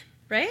doing?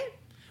 Right?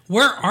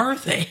 Where are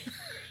they?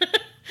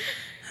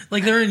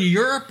 Like, they're in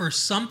Europe or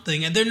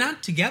something, and they're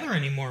not together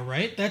anymore,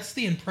 right? That's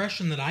the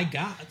impression that I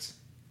got.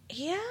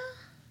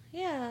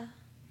 Yeah.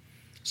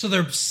 So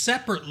they're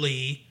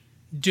separately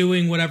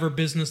doing whatever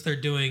business they're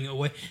doing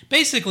away.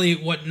 Basically,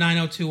 what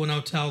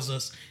 90210 tells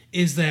us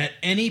is that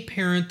any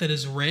parent that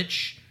is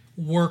rich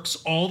works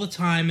all the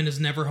time and is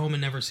never home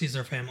and never sees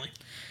their family.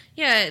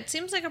 Yeah, it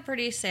seems like a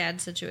pretty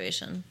sad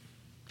situation.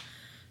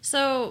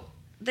 So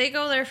they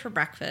go there for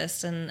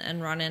breakfast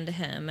and run into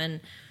him, and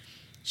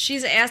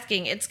she's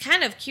asking, it's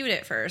kind of cute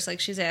at first,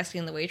 like she's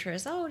asking the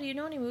waitress, oh, do you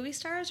know any movie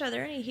stars? Are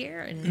there any here?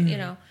 And, you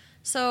know,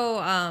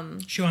 so...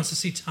 she wants to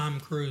see Tom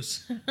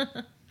Cruise.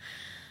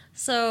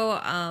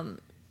 So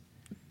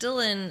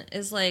Dylan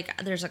is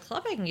like, there's a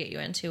club I can get you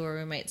into where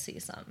we might see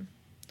some.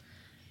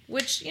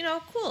 Which,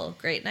 cool,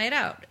 great night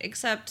out.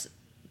 Except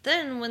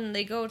then when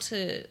they go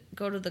to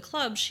the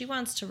club, she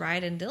wants to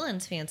ride in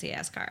Dylan's fancy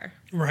ass car.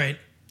 Right.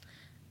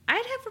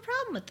 I'd have a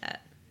problem with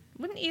that.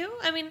 Wouldn't you?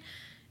 I mean,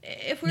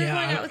 if we were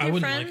going out with I your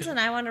wouldn't friends like it. and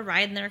I want to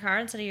ride in their car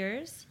instead of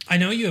yours. I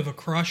know you have a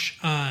crush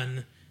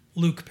on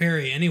Luke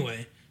Perry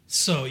anyway.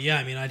 So, yeah,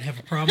 I mean, I'd have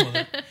a problem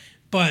with it.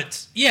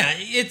 But, yeah,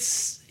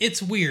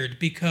 it's weird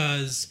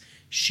because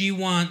she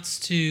wants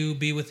to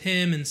be with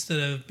him instead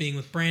of being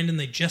with Brandon.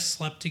 They just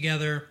slept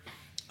together.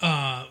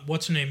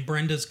 What's her name?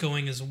 Brenda's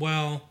going as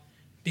well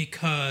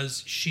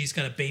because she's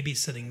got a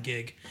babysitting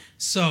gig.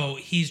 So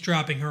he's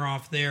dropping her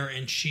off there,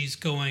 and she's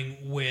going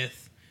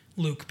with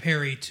Luke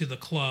Perry to the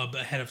club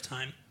ahead of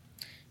time.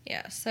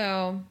 Yeah,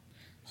 so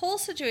whole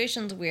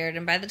situation's weird,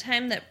 and by the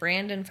time that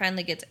Brandon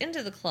finally gets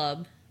into the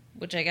club,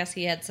 which I guess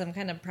he had some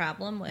kind of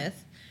problem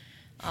with.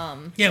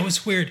 Yeah, it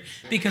was weird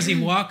because he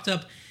walked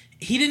up.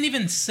 He didn't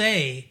even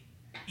say,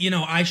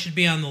 I should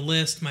be on the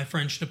list. My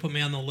friend should have put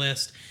me on the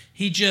list.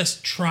 He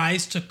just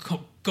tries to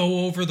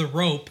go over the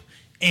rope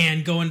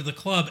and go into the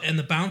club, and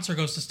the bouncer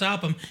goes to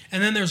stop him.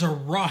 And then there's a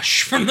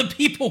rush from the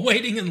people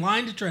waiting in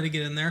line to try to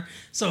get in there.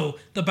 So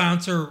the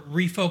bouncer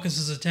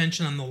refocuses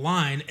attention on the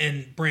line,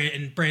 and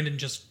Brandon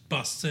just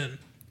busts in.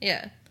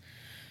 Yeah.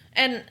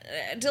 And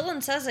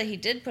Dylan says that he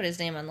did put his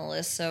name on the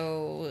list,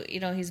 so,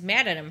 he's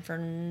mad at him for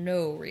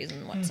no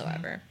reason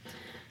whatsoever. Mm-hmm.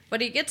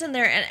 But he gets in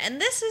there, and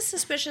this is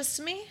suspicious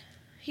to me.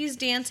 He's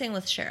dancing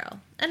with Cheryl.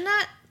 And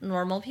not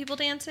normal people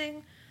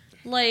dancing.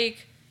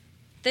 Like,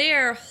 they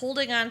are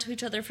holding on to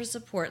each other for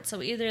support,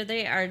 so either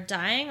they are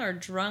dying or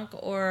drunk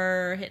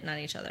or hitting on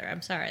each other.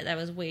 I'm sorry, that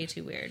was way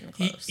too weird and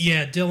close.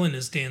 Dylan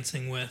is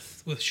dancing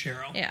with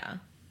Cheryl. Yeah.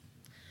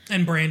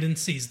 And Brandon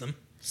sees them.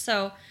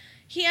 So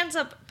he ends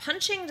up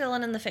punching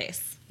Dylan in the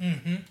face.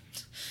 Mm-hmm.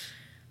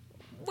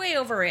 Way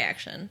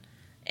overreaction.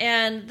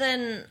 And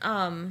then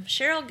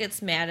Cheryl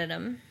gets mad at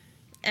him.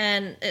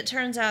 And it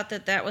turns out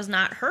that was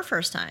not her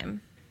first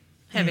time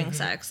having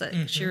sex.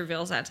 That she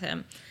reveals that to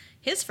him.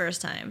 His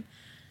first time.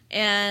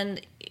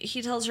 And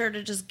he tells her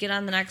to just get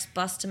on the next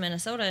bus to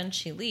Minnesota, and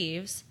she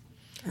leaves.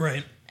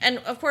 Right. And,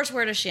 of course,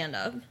 where does she end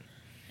up?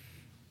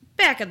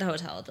 Back at the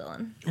hotel with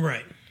Dylan.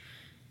 Right.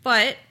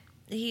 But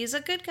he's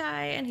a good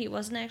guy, and he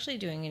wasn't actually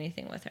doing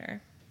anything with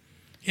her.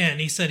 Yeah,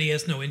 and he said he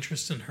has no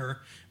interest in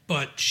her,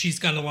 but she's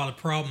got a lot of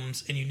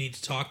problems, and you need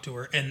to talk to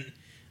her. And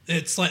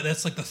that's like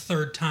the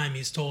third time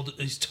he's told him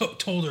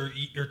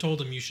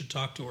you should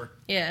talk to her.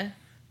 Yeah.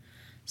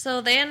 So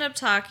they end up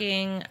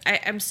talking.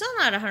 I'm still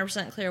not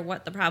 100% clear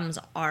what the problems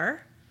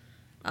are.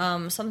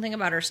 Something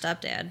about her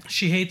stepdad.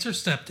 She hates her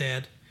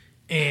stepdad,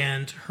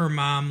 and her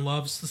mom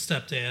loves the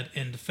stepdad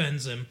and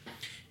defends him.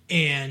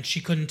 And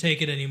she couldn't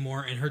take it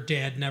anymore, and her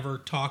dad never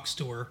talks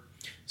to her.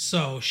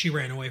 So she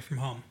ran away from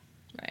home.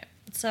 Right.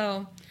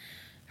 So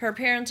her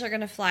parents are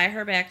going to fly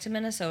her back to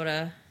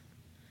Minnesota,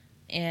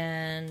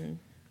 and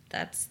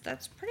that's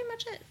pretty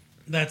much it.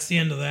 That's the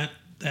end of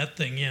that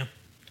thing, yeah.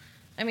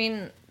 I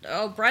mean,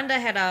 Brenda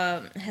has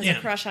a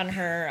crush on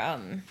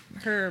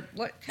her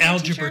what kind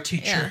algebra of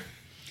teacher? teacher. Yeah.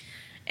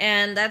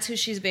 And that's who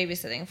she's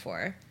babysitting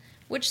for.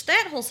 Which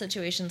that whole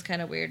situation's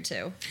kind of weird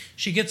too.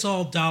 She gets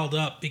all dolled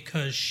up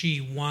because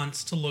she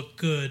wants to look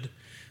good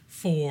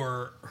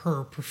for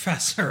her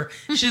professor.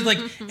 She's like,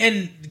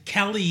 and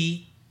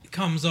Kelly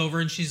comes over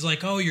and she's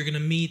like, "Oh, you're gonna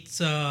meet,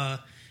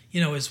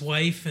 his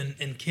wife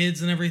and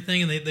kids and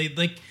everything." And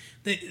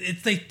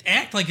they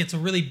act like it's a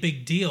really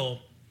big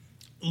deal.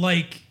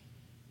 Like,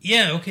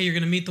 yeah, okay, you're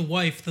gonna meet the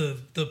wife,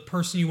 the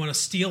person you want to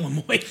steal him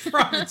away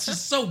from. It's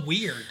just so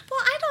weird.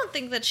 Well, I don't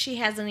think that she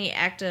has any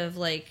active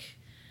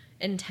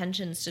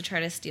intentions to try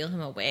to steal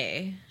him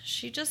away.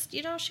 She just,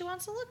 she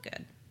wants to look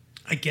good.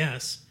 I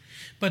guess.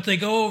 But they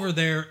go over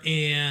there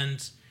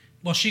and,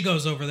 she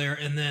goes over there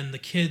and then the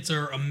kids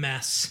are a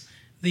mess.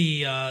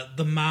 The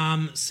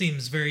mom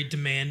seems very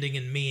demanding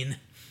and mean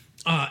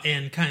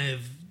and kind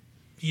of,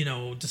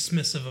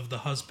 dismissive of the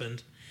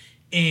husband.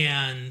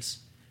 And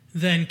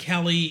then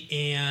Kelly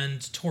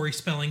and Tori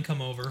Spelling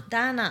come over.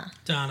 Donna.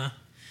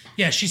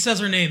 Yeah, she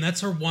says her name.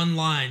 That's her one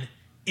line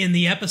in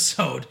the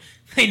episode.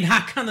 They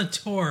knock on the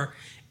door,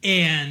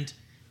 and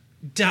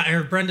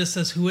Brenda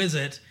says, "Who is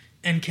it?"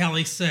 And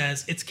Kelly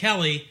says, "It's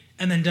Kelly."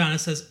 And then Donna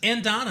says,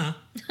 "And Donna."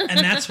 And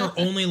that's her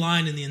only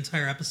line in the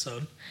entire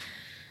episode.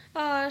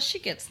 She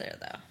gets there,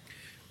 though.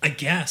 I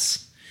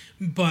guess.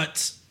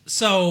 But,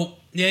 so,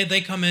 yeah, they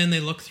come in, they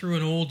look through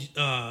an old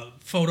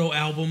photo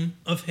album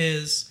of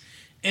his,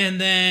 and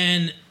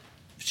then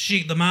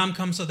the mom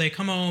comes, so they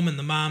come home, and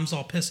the mom's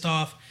all pissed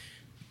off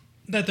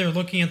that they're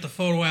looking at the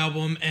photo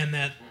album and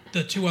that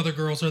the two other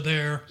girls are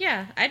there.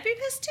 Yeah, I'd be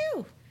pissed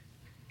too.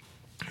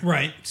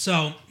 Right.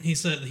 So he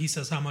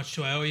says, "How much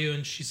do I owe you?"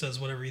 And she says,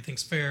 "Whatever you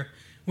think's fair."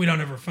 We don't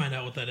ever find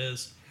out what that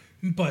is.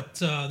 But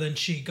then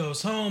she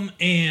goes home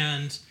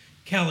and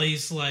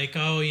Kelly's like,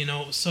 "Oh, it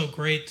was so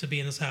great to be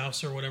in his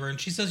house," or whatever. And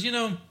she says,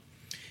 "You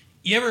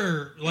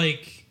ever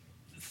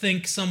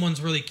think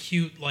someone's really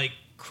cute,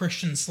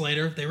 Christian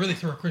Slater. They really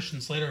throw Christian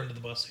Slater under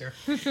the bus here.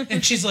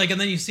 And she's like, and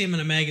then you see him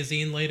in a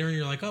magazine later, and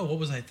you're like, oh, what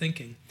was I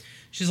thinking?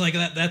 She's like,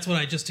 that's what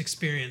I just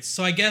experienced.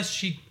 So I guess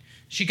she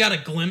got a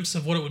glimpse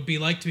of what it would be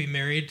like to be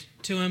married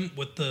to him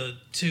with the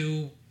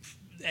 2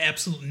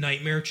 absolute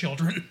nightmare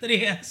children that he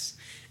has,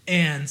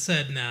 and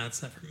said, nah,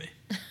 it's not for me.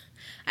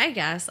 I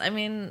guess. I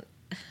mean,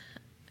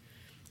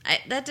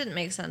 that didn't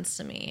make sense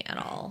to me at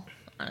all,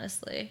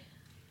 honestly.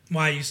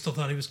 Why, you still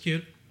thought he was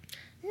cute?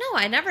 No,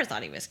 I never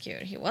thought he was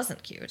cute. He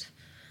wasn't cute.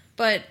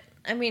 But,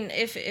 I mean,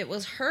 if it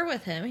was her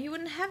with him, he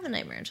wouldn't have the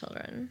nightmare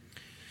children.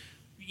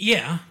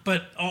 Yeah,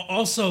 but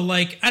also,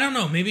 like, I don't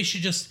know, maybe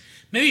she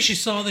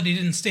saw that he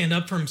didn't stand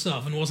up for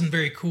himself and wasn't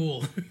very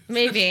cool.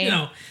 Maybe.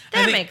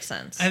 That makes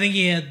sense. I think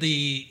he had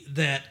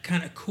that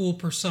kind of cool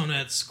persona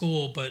at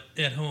school, but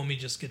at home he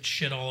just gets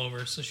shit all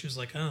over. So she was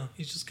like, oh,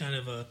 he's just kind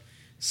of a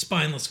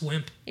spineless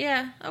wimp.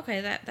 Yeah, okay,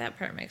 that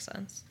part makes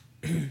sense.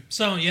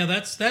 So, yeah,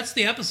 that's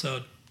the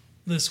episode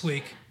this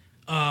week.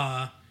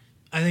 I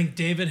think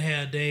David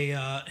had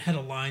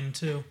a line,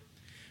 too.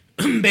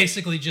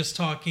 Basically just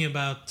talking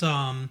about...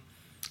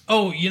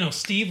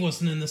 Steve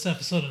wasn't in this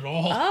episode at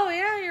all. Oh,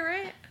 yeah, you're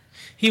right.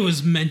 He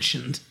was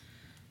mentioned.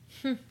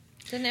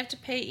 Didn't have to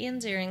pay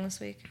Ian's earring this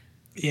week.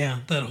 Yeah,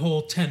 that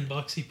whole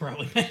 $10 he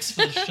probably makes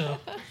for the show.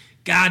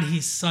 God, he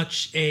is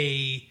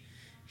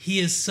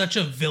such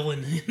a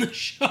villain in the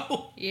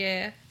show.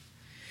 Yeah.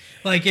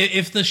 Like,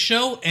 if the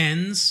show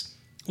ends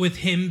with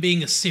him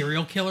being a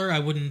serial killer,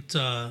 it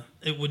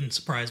wouldn't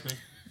surprise me.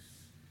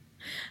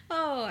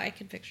 Oh, I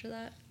can picture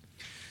that.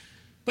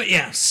 But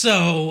yeah,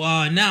 so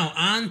now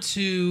on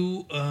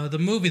to the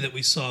movie that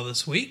we saw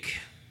this week.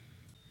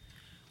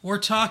 We're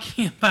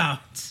talking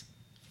about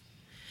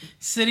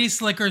City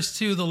Slickers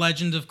 2: The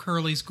Legend of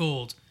Curly's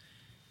Gold.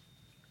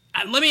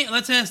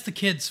 Let's ask the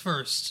kids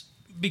first,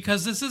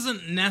 because this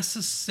isn't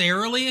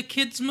necessarily a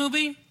kids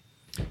movie.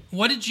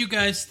 What did you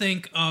guys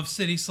think of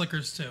City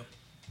Slickers 2?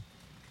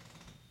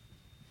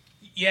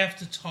 You have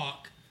to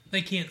talk.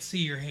 They can't see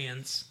your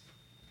hands.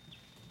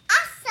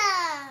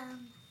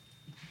 Awesome!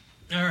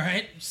 All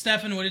right.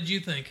 Stefan, what did you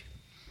think?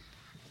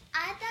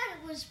 I thought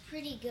it was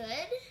pretty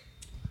good.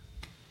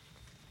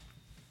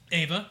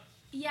 Ava?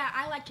 Yeah,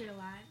 I liked it a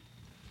lot.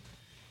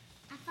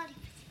 I thought it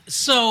was...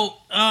 So,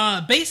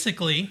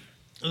 basically,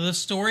 the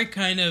story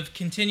kind of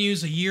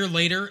continues a year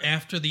later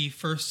after the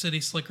first City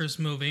Slickers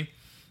movie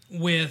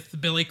with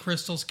Billy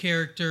Crystal's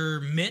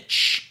character,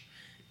 Mitch,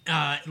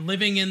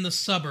 living in the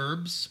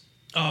suburbs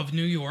of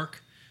New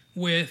York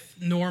with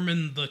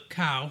Norman the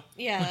cow,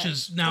 which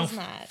is now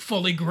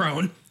fully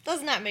grown.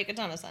 Does not make a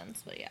ton of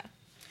sense, but yeah.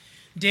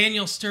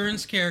 Daniel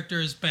Stern's character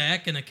is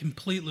back and a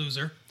complete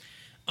loser.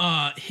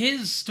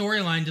 His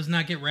storyline does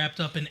not get wrapped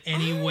up in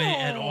any way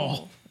at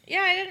all.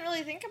 Yeah, I didn't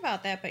really think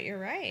about that, but you're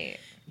right.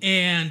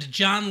 And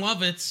John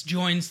Lovitz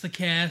joins the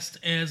cast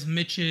as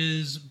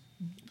Mitch's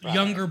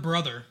younger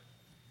brother.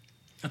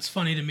 That's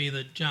funny to me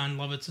that John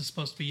Lovitz is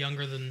supposed to be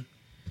younger than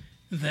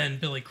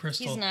Billy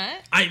Crystal. He's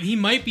not? He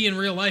might be in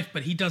real life,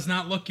 but he does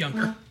not look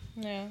younger.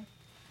 No.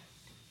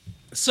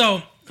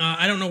 So,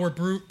 I don't know where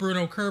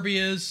Bruno Kirby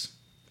is,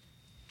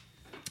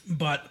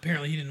 but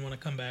apparently he didn't want to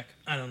come back.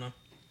 I don't know.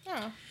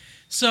 Oh.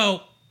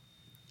 So,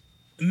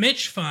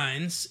 Mitch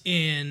finds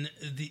in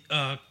the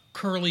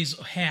Curly's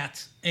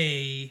hat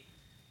a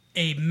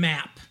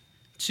map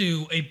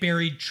to a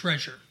buried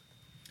treasure.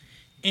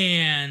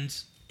 And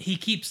he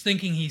keeps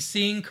thinking he's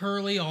seeing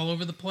Curly all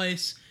over the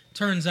place.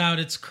 Turns out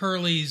it's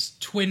Curly's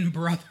twin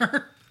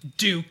brother,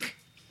 Duke.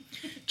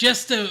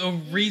 Just a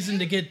reason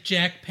to get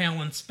Jack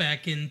Palance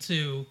back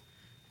into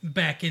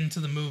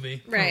the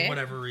movie for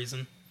whatever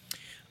reason.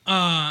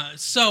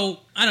 So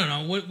I don't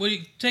know. What do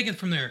you take it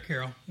from there,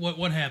 Carol?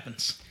 What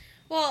happens?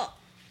 Well,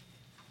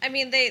 I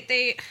mean,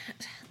 they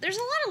there's a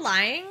lot of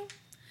lying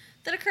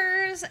that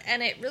occurs,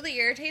 and it really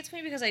irritates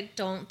me because I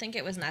don't think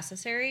it was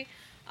necessary.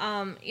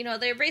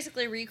 They're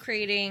basically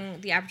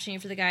recreating the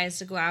opportunity for the guys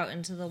to go out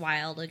into the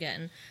wild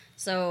again.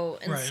 So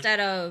instead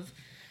of,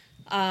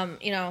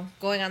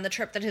 going on the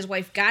trip that his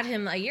wife got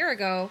him a year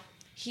ago,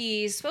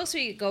 he's supposed to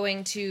be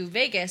going to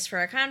Vegas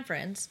for a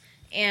conference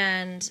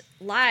and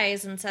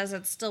lies and says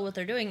that's still what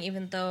they're doing,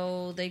 even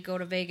though they go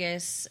to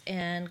Vegas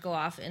and go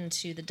off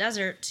into the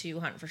desert to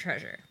hunt for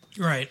treasure.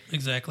 Right,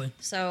 exactly.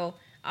 So,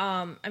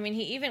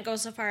 he even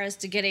goes so far as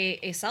to get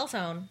a cell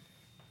phone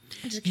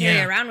to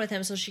carry around with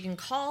him so she can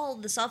call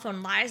the cell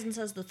phone, lies and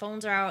says the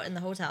phones are out in the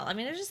hotel. I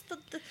mean, it's just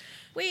the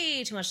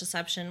way too much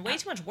deception, way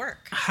too much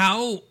work.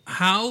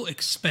 How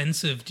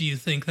expensive do you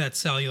think that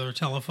cellular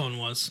telephone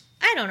was?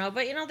 I don't know,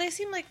 but they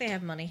seem like they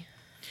have money.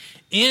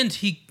 And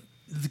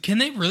can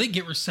they really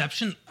get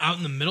reception out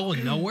in the middle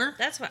of nowhere?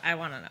 That's what I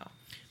want to know.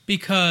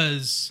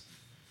 Because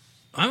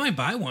I might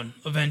buy one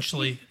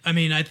eventually. I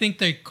mean, I think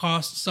they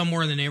cost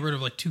somewhere in the neighborhood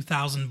of like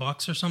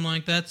 $2,000 or something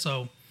like that.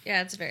 So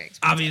yeah, it's very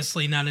expensive.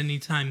 Obviously not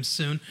anytime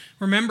soon.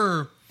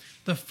 Remember,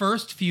 the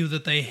first few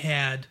that they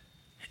had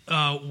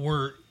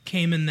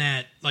came in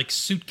that like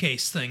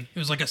suitcase thing. It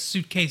was like a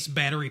suitcase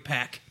battery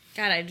pack.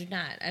 God, I do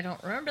not. I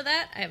don't remember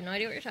that. I have no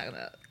idea what you're talking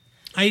about.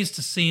 I used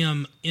to see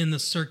them in the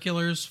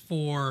circulars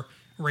for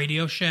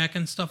Radio Shack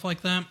and stuff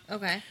like that.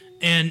 Okay.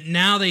 And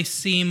now they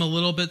seem a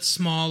little bit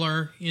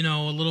smaller, a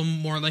little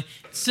more like...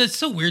 It's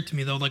so weird to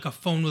me, though, like a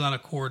phone without a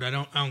cord. I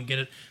don't get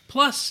it.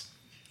 Plus,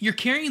 you're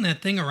carrying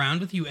that thing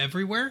around with you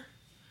everywhere,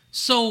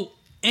 so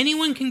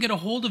anyone can get a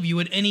hold of you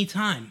at any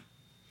time.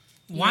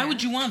 Why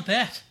would you want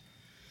that?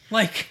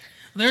 Like,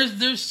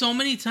 there's so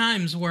many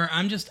times where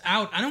I'm just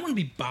out. I don't want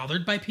to be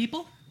bothered by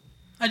people.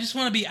 I just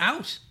want to be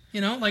out,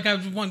 Like, I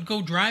want to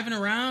go driving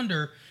around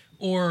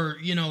or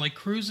like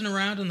cruising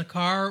around in the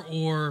car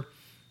or...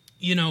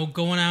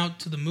 going out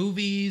to the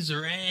movies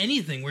or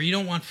anything where you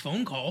don't want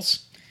phone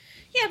calls.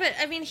 Yeah, but,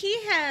 I mean,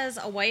 he has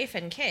a wife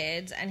and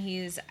kids, and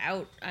he's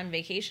out on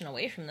vacation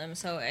away from them,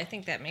 so I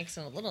think that makes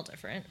it a little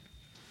different.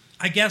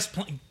 I guess,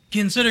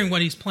 considering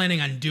what he's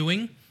planning on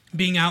doing,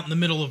 being out in the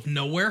middle of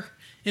nowhere,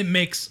 it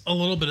makes a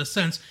little bit of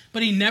sense.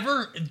 But he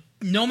never,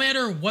 no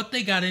matter what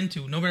they got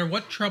into, no matter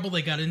what trouble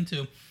they got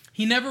into,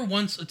 he never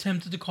once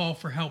attempted to call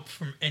for help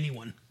from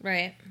anyone.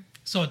 Right.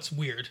 So it's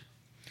weird.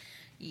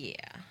 Yeah.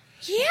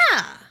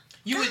 Yeah!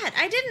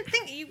 I didn't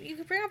think... You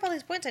could bring up all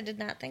these points I did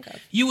not think of.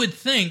 You would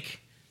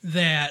think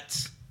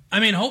that...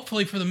 I mean,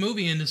 hopefully for the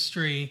movie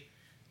industry,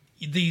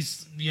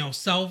 these,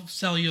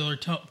 cellular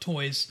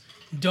toys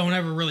don't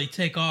ever really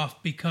take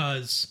off,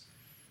 because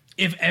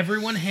if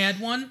everyone had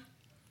one,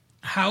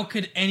 how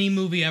could any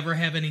movie ever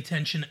have any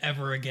tension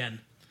ever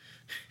again?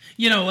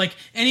 Like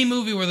any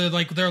movie where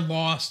they're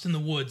lost in the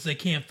woods, they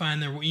can't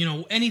find their...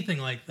 anything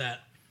like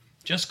that.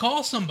 Just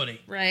call somebody.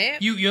 Right.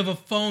 You have a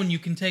phone you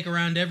can take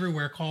around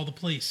everywhere, call the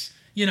police.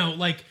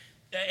 Like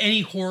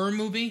any horror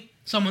movie,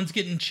 someone's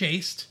getting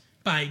chased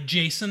by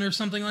Jason or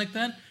something like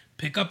that,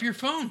 pick up your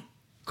phone.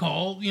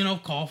 Call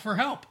for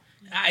help.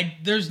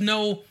 There's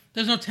no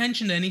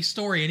tension to any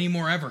story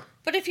anymore ever.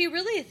 But if you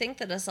really think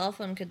that a cell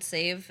phone could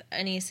save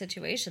any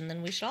situation,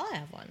 then we should all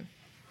have one.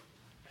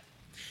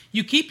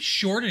 You keep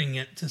shortening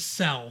it to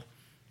cell.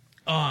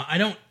 I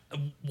don't...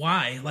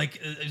 Why?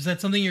 Like, is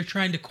that something you're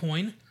trying to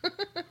coin?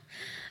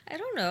 I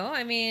don't know.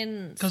 I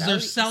mean, because they're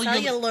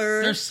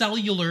cellular. They're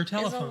cellular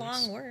telephones.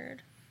 Is a long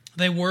word.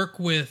 They work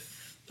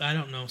with, I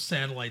don't know,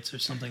 satellites or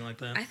something like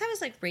that. I thought it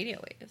was like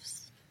radio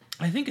waves.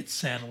 I think it's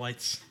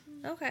satellites.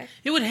 Okay.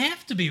 It would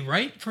have to be,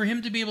 right? For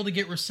him to be able to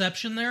get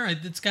reception there,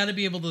 it's got to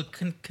be able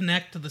to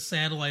connect to the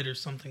satellite or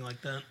something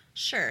like that.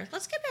 Sure.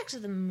 Let's get back to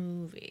the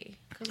movie.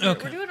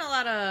 Because we're doing a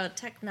lot of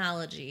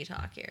technology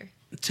talk here.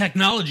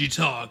 Technology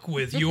talk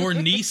with your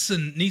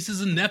nieces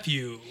and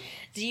nephew.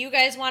 Do you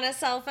guys want a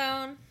cell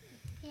phone?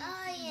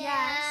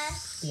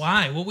 Yes.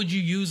 Why? What would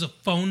you use a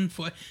phone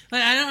for?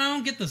 Like, I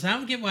don't get this. I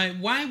don't get why.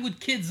 Why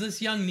would kids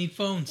this young need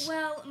phones?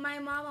 Well, my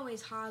mom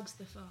always hogs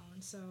the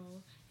phone, so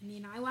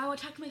I would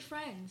talk to my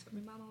friends, but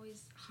my mom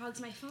always hogs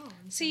my phone.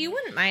 So you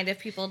wouldn't mind if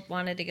people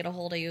wanted to get a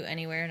hold of you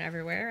anywhere and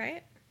everywhere,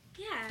 right?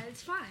 Yeah,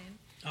 it's fine.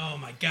 Oh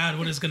my God,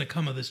 what is going to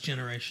come of this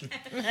generation?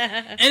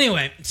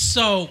 Anyway,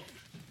 so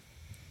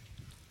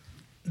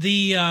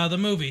the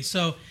movie.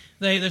 So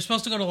they're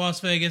supposed to go to Las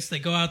Vegas. They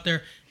go out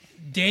there.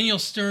 Daniel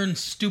Stern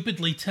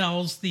stupidly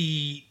tells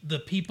the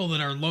people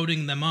that are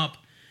loading them up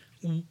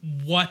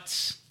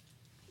what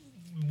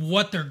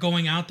they're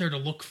going out there to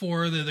look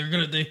for.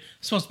 They're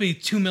supposed to be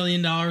 $2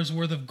 million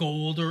worth of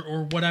gold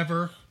or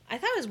whatever. I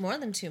thought it was more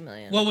than $2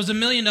 million. Well, it was $1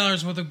 million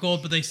worth of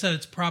gold, but they said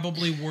it's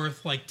probably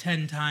worth like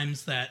 10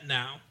 times that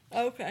now.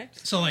 Okay.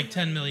 So like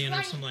 10 million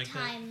or something like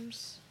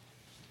times.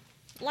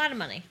 A lot of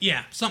money.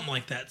 Yeah, something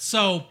like that.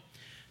 So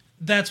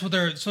that's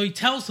what so he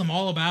tells them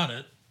all about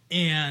it,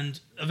 and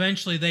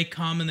eventually they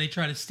come and they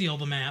try to steal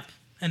the map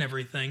and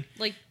everything.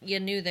 Like you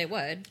knew they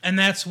would. And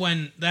that's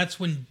when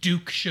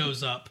Duke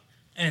shows up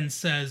and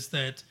says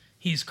that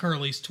he's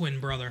Curly's twin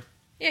brother.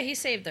 Yeah, he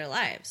saved their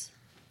lives.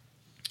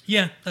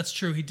 Yeah, that's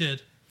true, he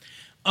did.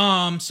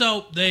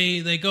 So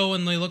they go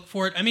and they look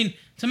for it. I mean,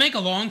 to make a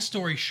long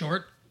story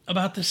short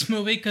about this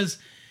movie, because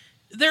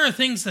there are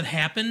things that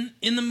happen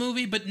in the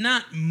movie, but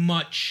not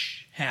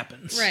much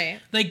happens. Right.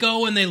 They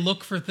go and they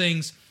look for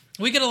things.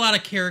 We get a lot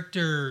of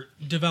character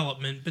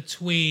development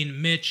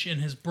between Mitch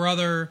and his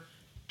brother,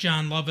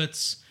 John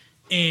Lovitz,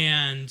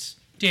 and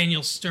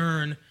Daniel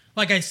Stern.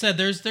 Like I said,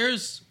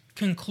 there's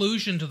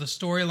conclusion to the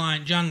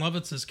storyline, John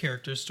Lovitz's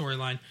character's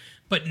storyline,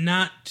 but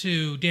not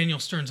to Daniel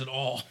Stern's at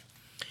all.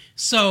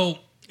 So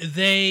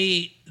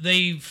they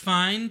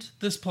find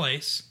this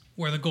place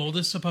where the gold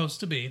is supposed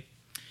to be.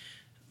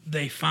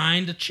 They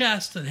find a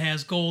chest that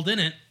has gold in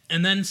it,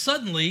 and then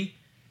suddenly,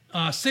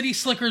 City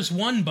Slickers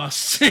 1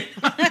 busts in.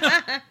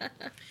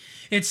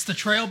 It's the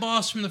trail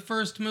boss from the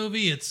first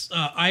movie. It's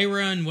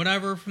Ira and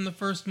whatever from the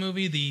first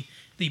movie.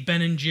 The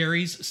Ben and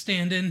Jerry's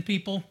stand-in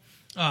people.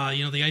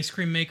 The ice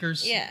cream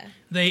makers. Yeah.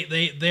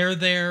 They're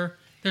there.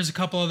 There's a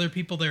couple other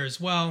people there as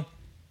well.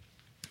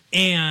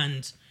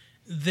 And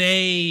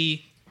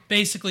they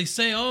basically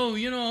say,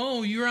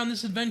 you're on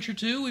this adventure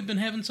too? We've been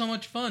having so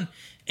much fun.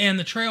 And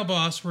the trail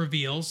boss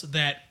reveals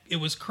that it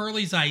was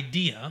Curly's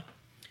idea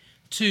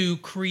to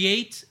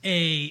create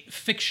a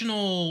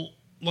fictional,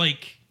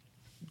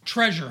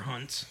 treasure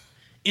hunt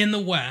in the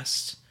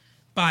West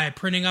by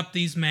printing up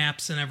these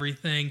maps and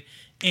everything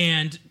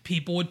and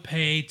people would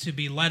pay to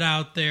be let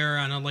out there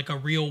on a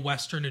real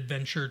Western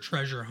adventure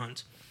treasure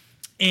hunt,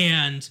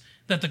 and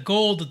that the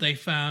gold that they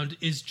found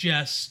is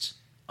just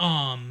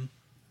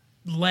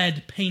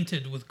lead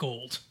painted with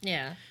gold.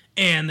 Yeah.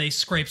 And they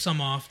scrape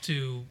some off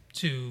to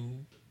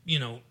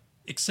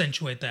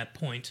accentuate that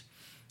point.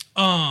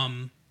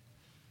 And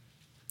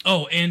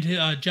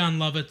John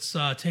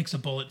Lovitz takes a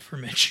bullet for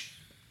Mitch.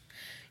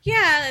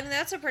 Yeah, I mean,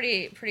 that's a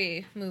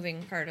pretty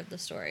moving part of the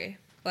story.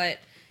 But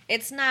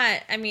it's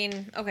not, I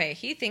mean, okay,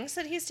 he thinks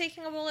that he's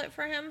taking a bullet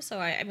for him, so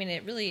I mean,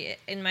 it really,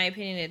 in my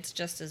opinion, it's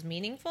just as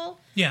meaningful.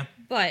 Yeah.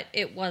 But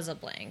it was a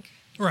blank.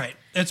 Right.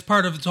 It's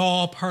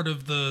all part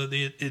of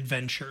the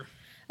adventure.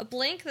 A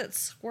blank that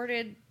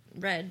squirted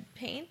red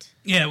paint?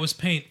 Yeah, it was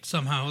paint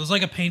somehow. It was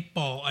like a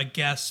paintball, I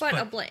guess. But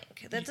a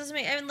blank. That doesn't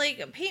make, I mean, like,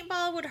 a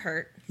paintball would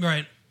hurt.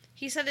 Right.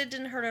 He said it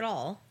didn't hurt at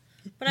all.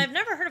 But I've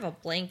never heard of a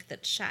blank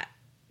that shot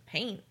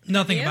paint.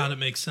 Nothing You? about it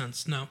makes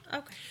sense, no.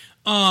 Okay.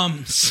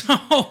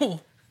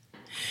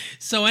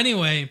 So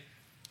anyway,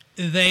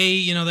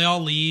 they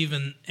all leave,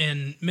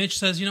 and Mitch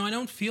says, I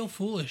don't feel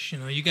foolish.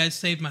 You guys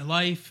saved my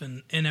life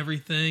and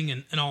everything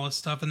and all this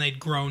stuff, and they'd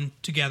grown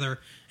together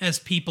as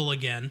people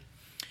again.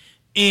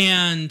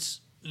 And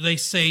they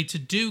say to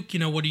Duke,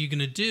 what are you going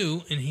to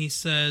do? And he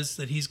says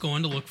that he's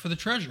going to look for the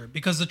treasure,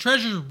 because the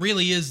treasure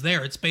really is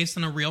there. It's based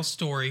on a real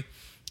story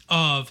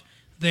of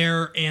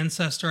their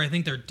ancestor, I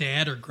think their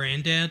dad or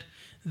granddad,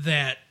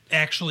 that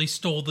actually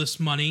stole this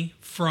money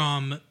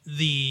from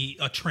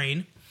a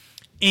train.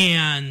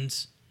 And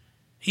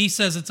he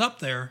says it's up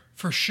there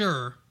for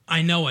sure.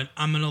 I know it.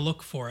 I'm going to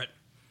look for it.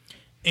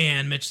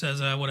 And Mitch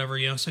says, whatever,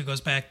 so he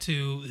goes back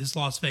to his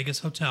Las Vegas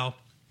hotel.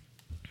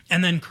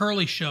 And then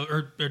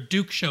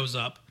Duke shows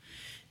up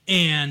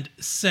and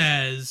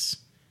says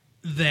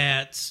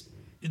that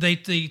they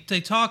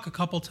talk a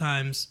couple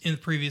times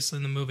previously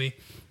in the movie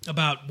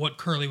about what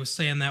Curly was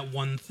saying, that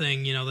one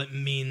thing, that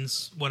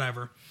means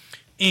whatever.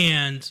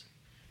 And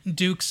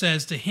Duke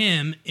says to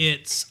him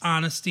it's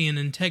honesty and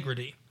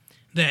integrity,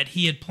 that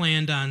he had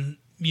planned on,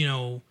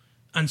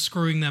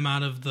 unscrewing them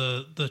out of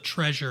the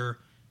treasure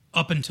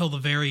up until the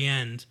very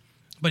end,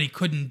 but he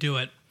couldn't do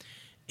it.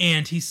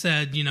 And he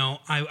said,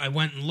 I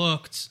went and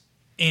looked,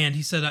 and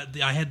he said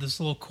I had this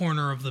little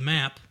corner of the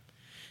map.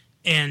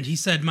 And he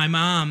said my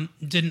mom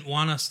didn't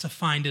want us to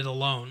find it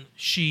alone.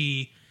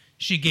 She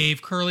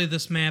gave Curly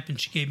this map, and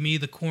she gave me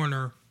the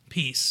corner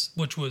piece,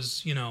 which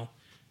was,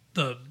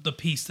 the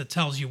piece that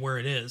tells you where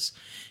it is.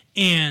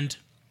 And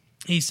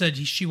he said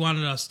she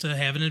wanted us to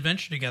have an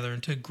adventure together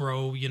and to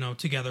grow,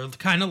 together,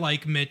 kind of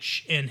like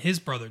Mitch and his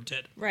brother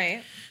did.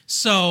 Right.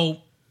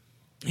 So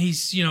he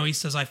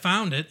says, I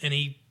found it, and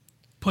he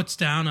puts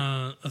down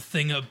a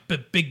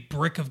big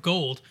brick of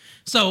gold.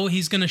 So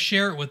he's going to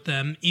share it with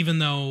them, even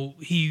though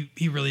he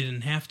really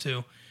didn't have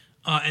to.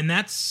 And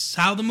that's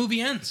how the movie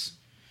ends.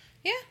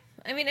 Yeah.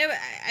 I mean,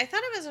 I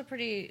thought it was a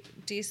pretty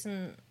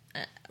decent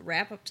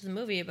wrap up to the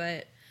movie,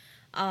 but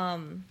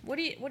what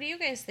do you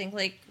guys think?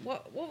 Like,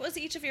 what was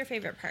each of your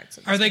favorite parts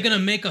of this Are they movie? going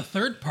to make a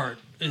third part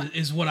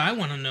is what I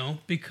want to know,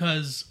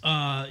 because,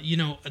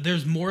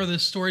 there's more of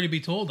this story to be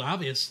told,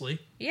 obviously.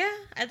 Yeah,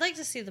 I'd like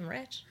to see them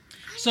rich.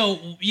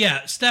 So,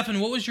 yeah, Stefan,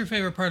 what was your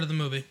favorite part of the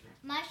movie?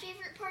 My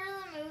favorite part of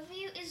the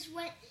movie is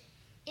when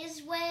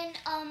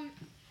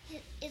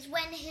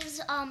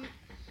his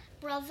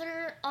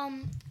brother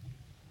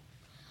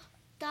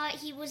thought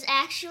he was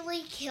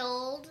actually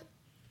killed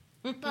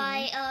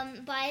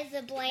by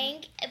the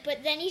blank,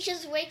 but then he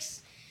just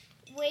wakes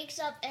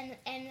up and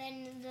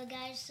then the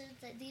guy says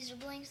that these are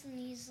blanks, and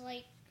he's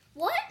like,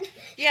 what?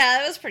 Yeah,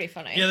 that was pretty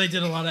funny. Yeah, they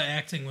did a lot of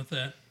acting with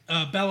that.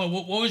 Bella,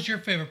 what was your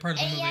favorite part of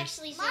the And he movie?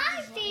 actually said My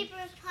he's like,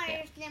 favorite part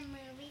of the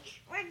movie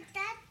was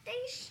that they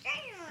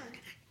shared,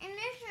 and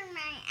this is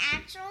my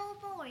actual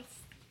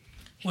voice.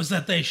 Was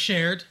that they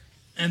shared,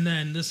 and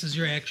then this is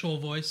your actual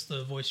voice,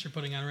 the voice you're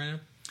putting on right now?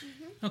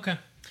 Mm-hmm. Okay.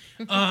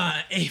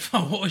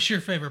 Ava, what was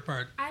your favorite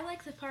part? I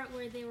like the part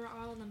where they were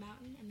all on the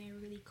mountain and they were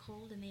really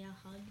cold and they all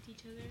hugged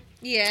each other.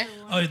 Yeah. So,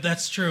 Oh,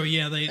 that's true.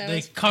 Yeah, they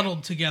was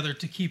cuddled together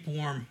to keep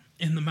warm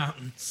in the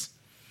mountains.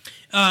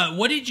 Ava,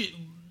 what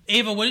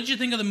did you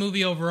think of the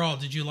movie overall?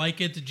 Did you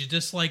like it? Did you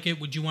dislike it?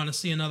 Would you want to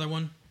see another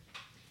one?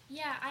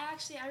 yeah,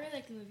 I really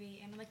like the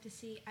movie, and I'd like to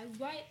see. I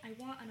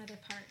want another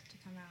part to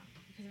come out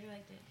because I really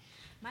liked it.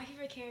 My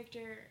favorite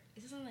character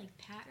is this one like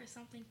Pat or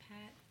something?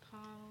 Pat,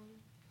 Paul.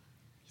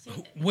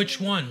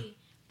 Which one?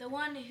 The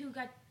one who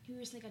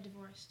recently got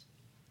divorced.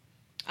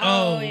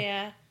 Oh, Oh.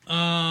 yeah.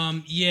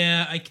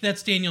 Yeah,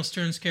 that's Daniel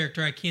Stern's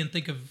character. I can't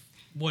think of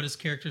what his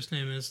character's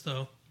name is,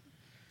 though.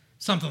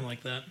 Something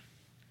like that.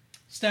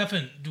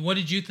 Stefan, what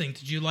did you think?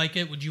 Did you like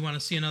it? Would you want to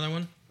see another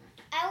one?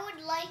 I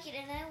would like it,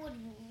 and I would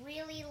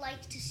really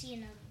like to see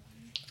another one.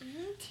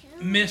 Me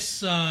too.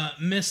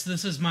 Miss,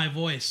 this is my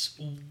voice.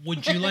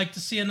 Would you like to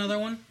see another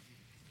one?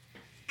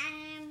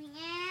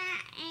 Yeah,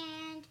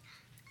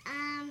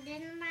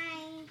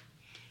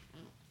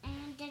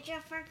 and did you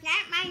forget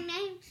my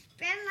name,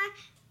 Bella?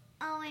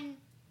 Oh, and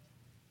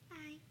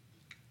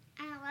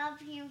I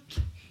love you,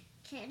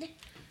 kid.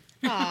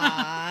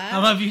 I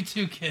Aww. love you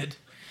too, kid.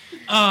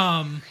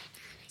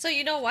 So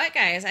you know what,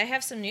 guys? I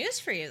have some news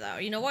for you, though.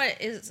 You know what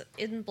is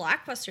in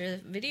Blockbuster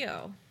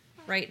Video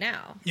right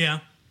now Yeah.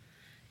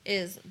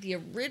 is the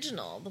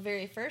original, the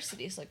very first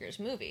City Slickers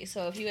movie.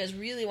 So if you guys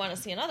really want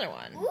to see another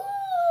one,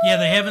 Yeah,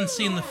 they haven't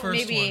seen the first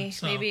maybe one.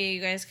 So. maybe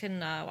you guys can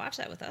watch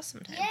that with us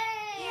sometime.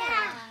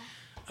 Yeah.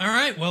 All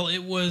right. Well,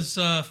 it was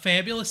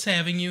fabulous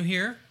having you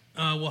here.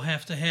 We'll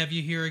have to have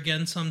you here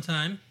again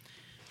sometime.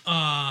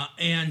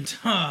 And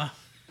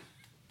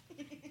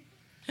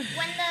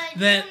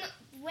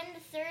When the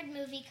third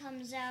movie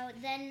comes out,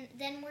 then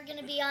we're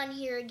gonna be on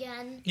here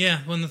again. yeah,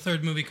 when the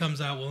third movie comes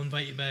out, we'll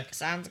invite you back.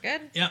 Sounds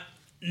good. Yep.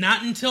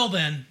 Not until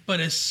then, but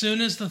as soon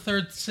as the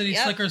third City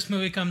Yep. Slickers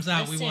movie comes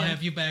out, As we will soon.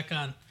 have you back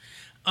on.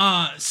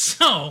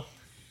 So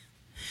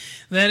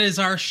that is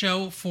our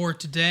show for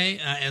today.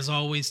 As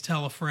always,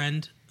 tell a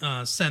friend,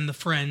 send the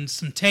friend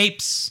some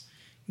tapes,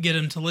 get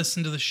them to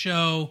listen to the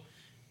show,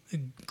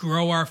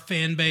 grow our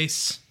fan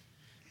base,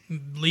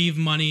 leave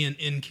money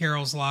in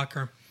Carol's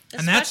locker.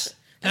 And that's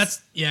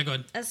yeah, go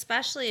ahead.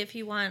 Especially if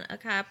you want a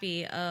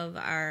copy of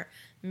our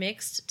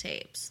mixed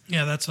tapes.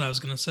 Yeah, that's what I was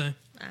going to say.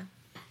 Ah.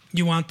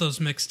 You want those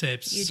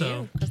mixtapes, You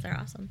so do, because they're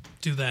awesome.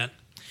 do that.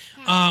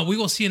 We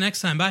will see you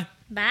next time. Bye.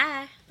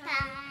 Bye.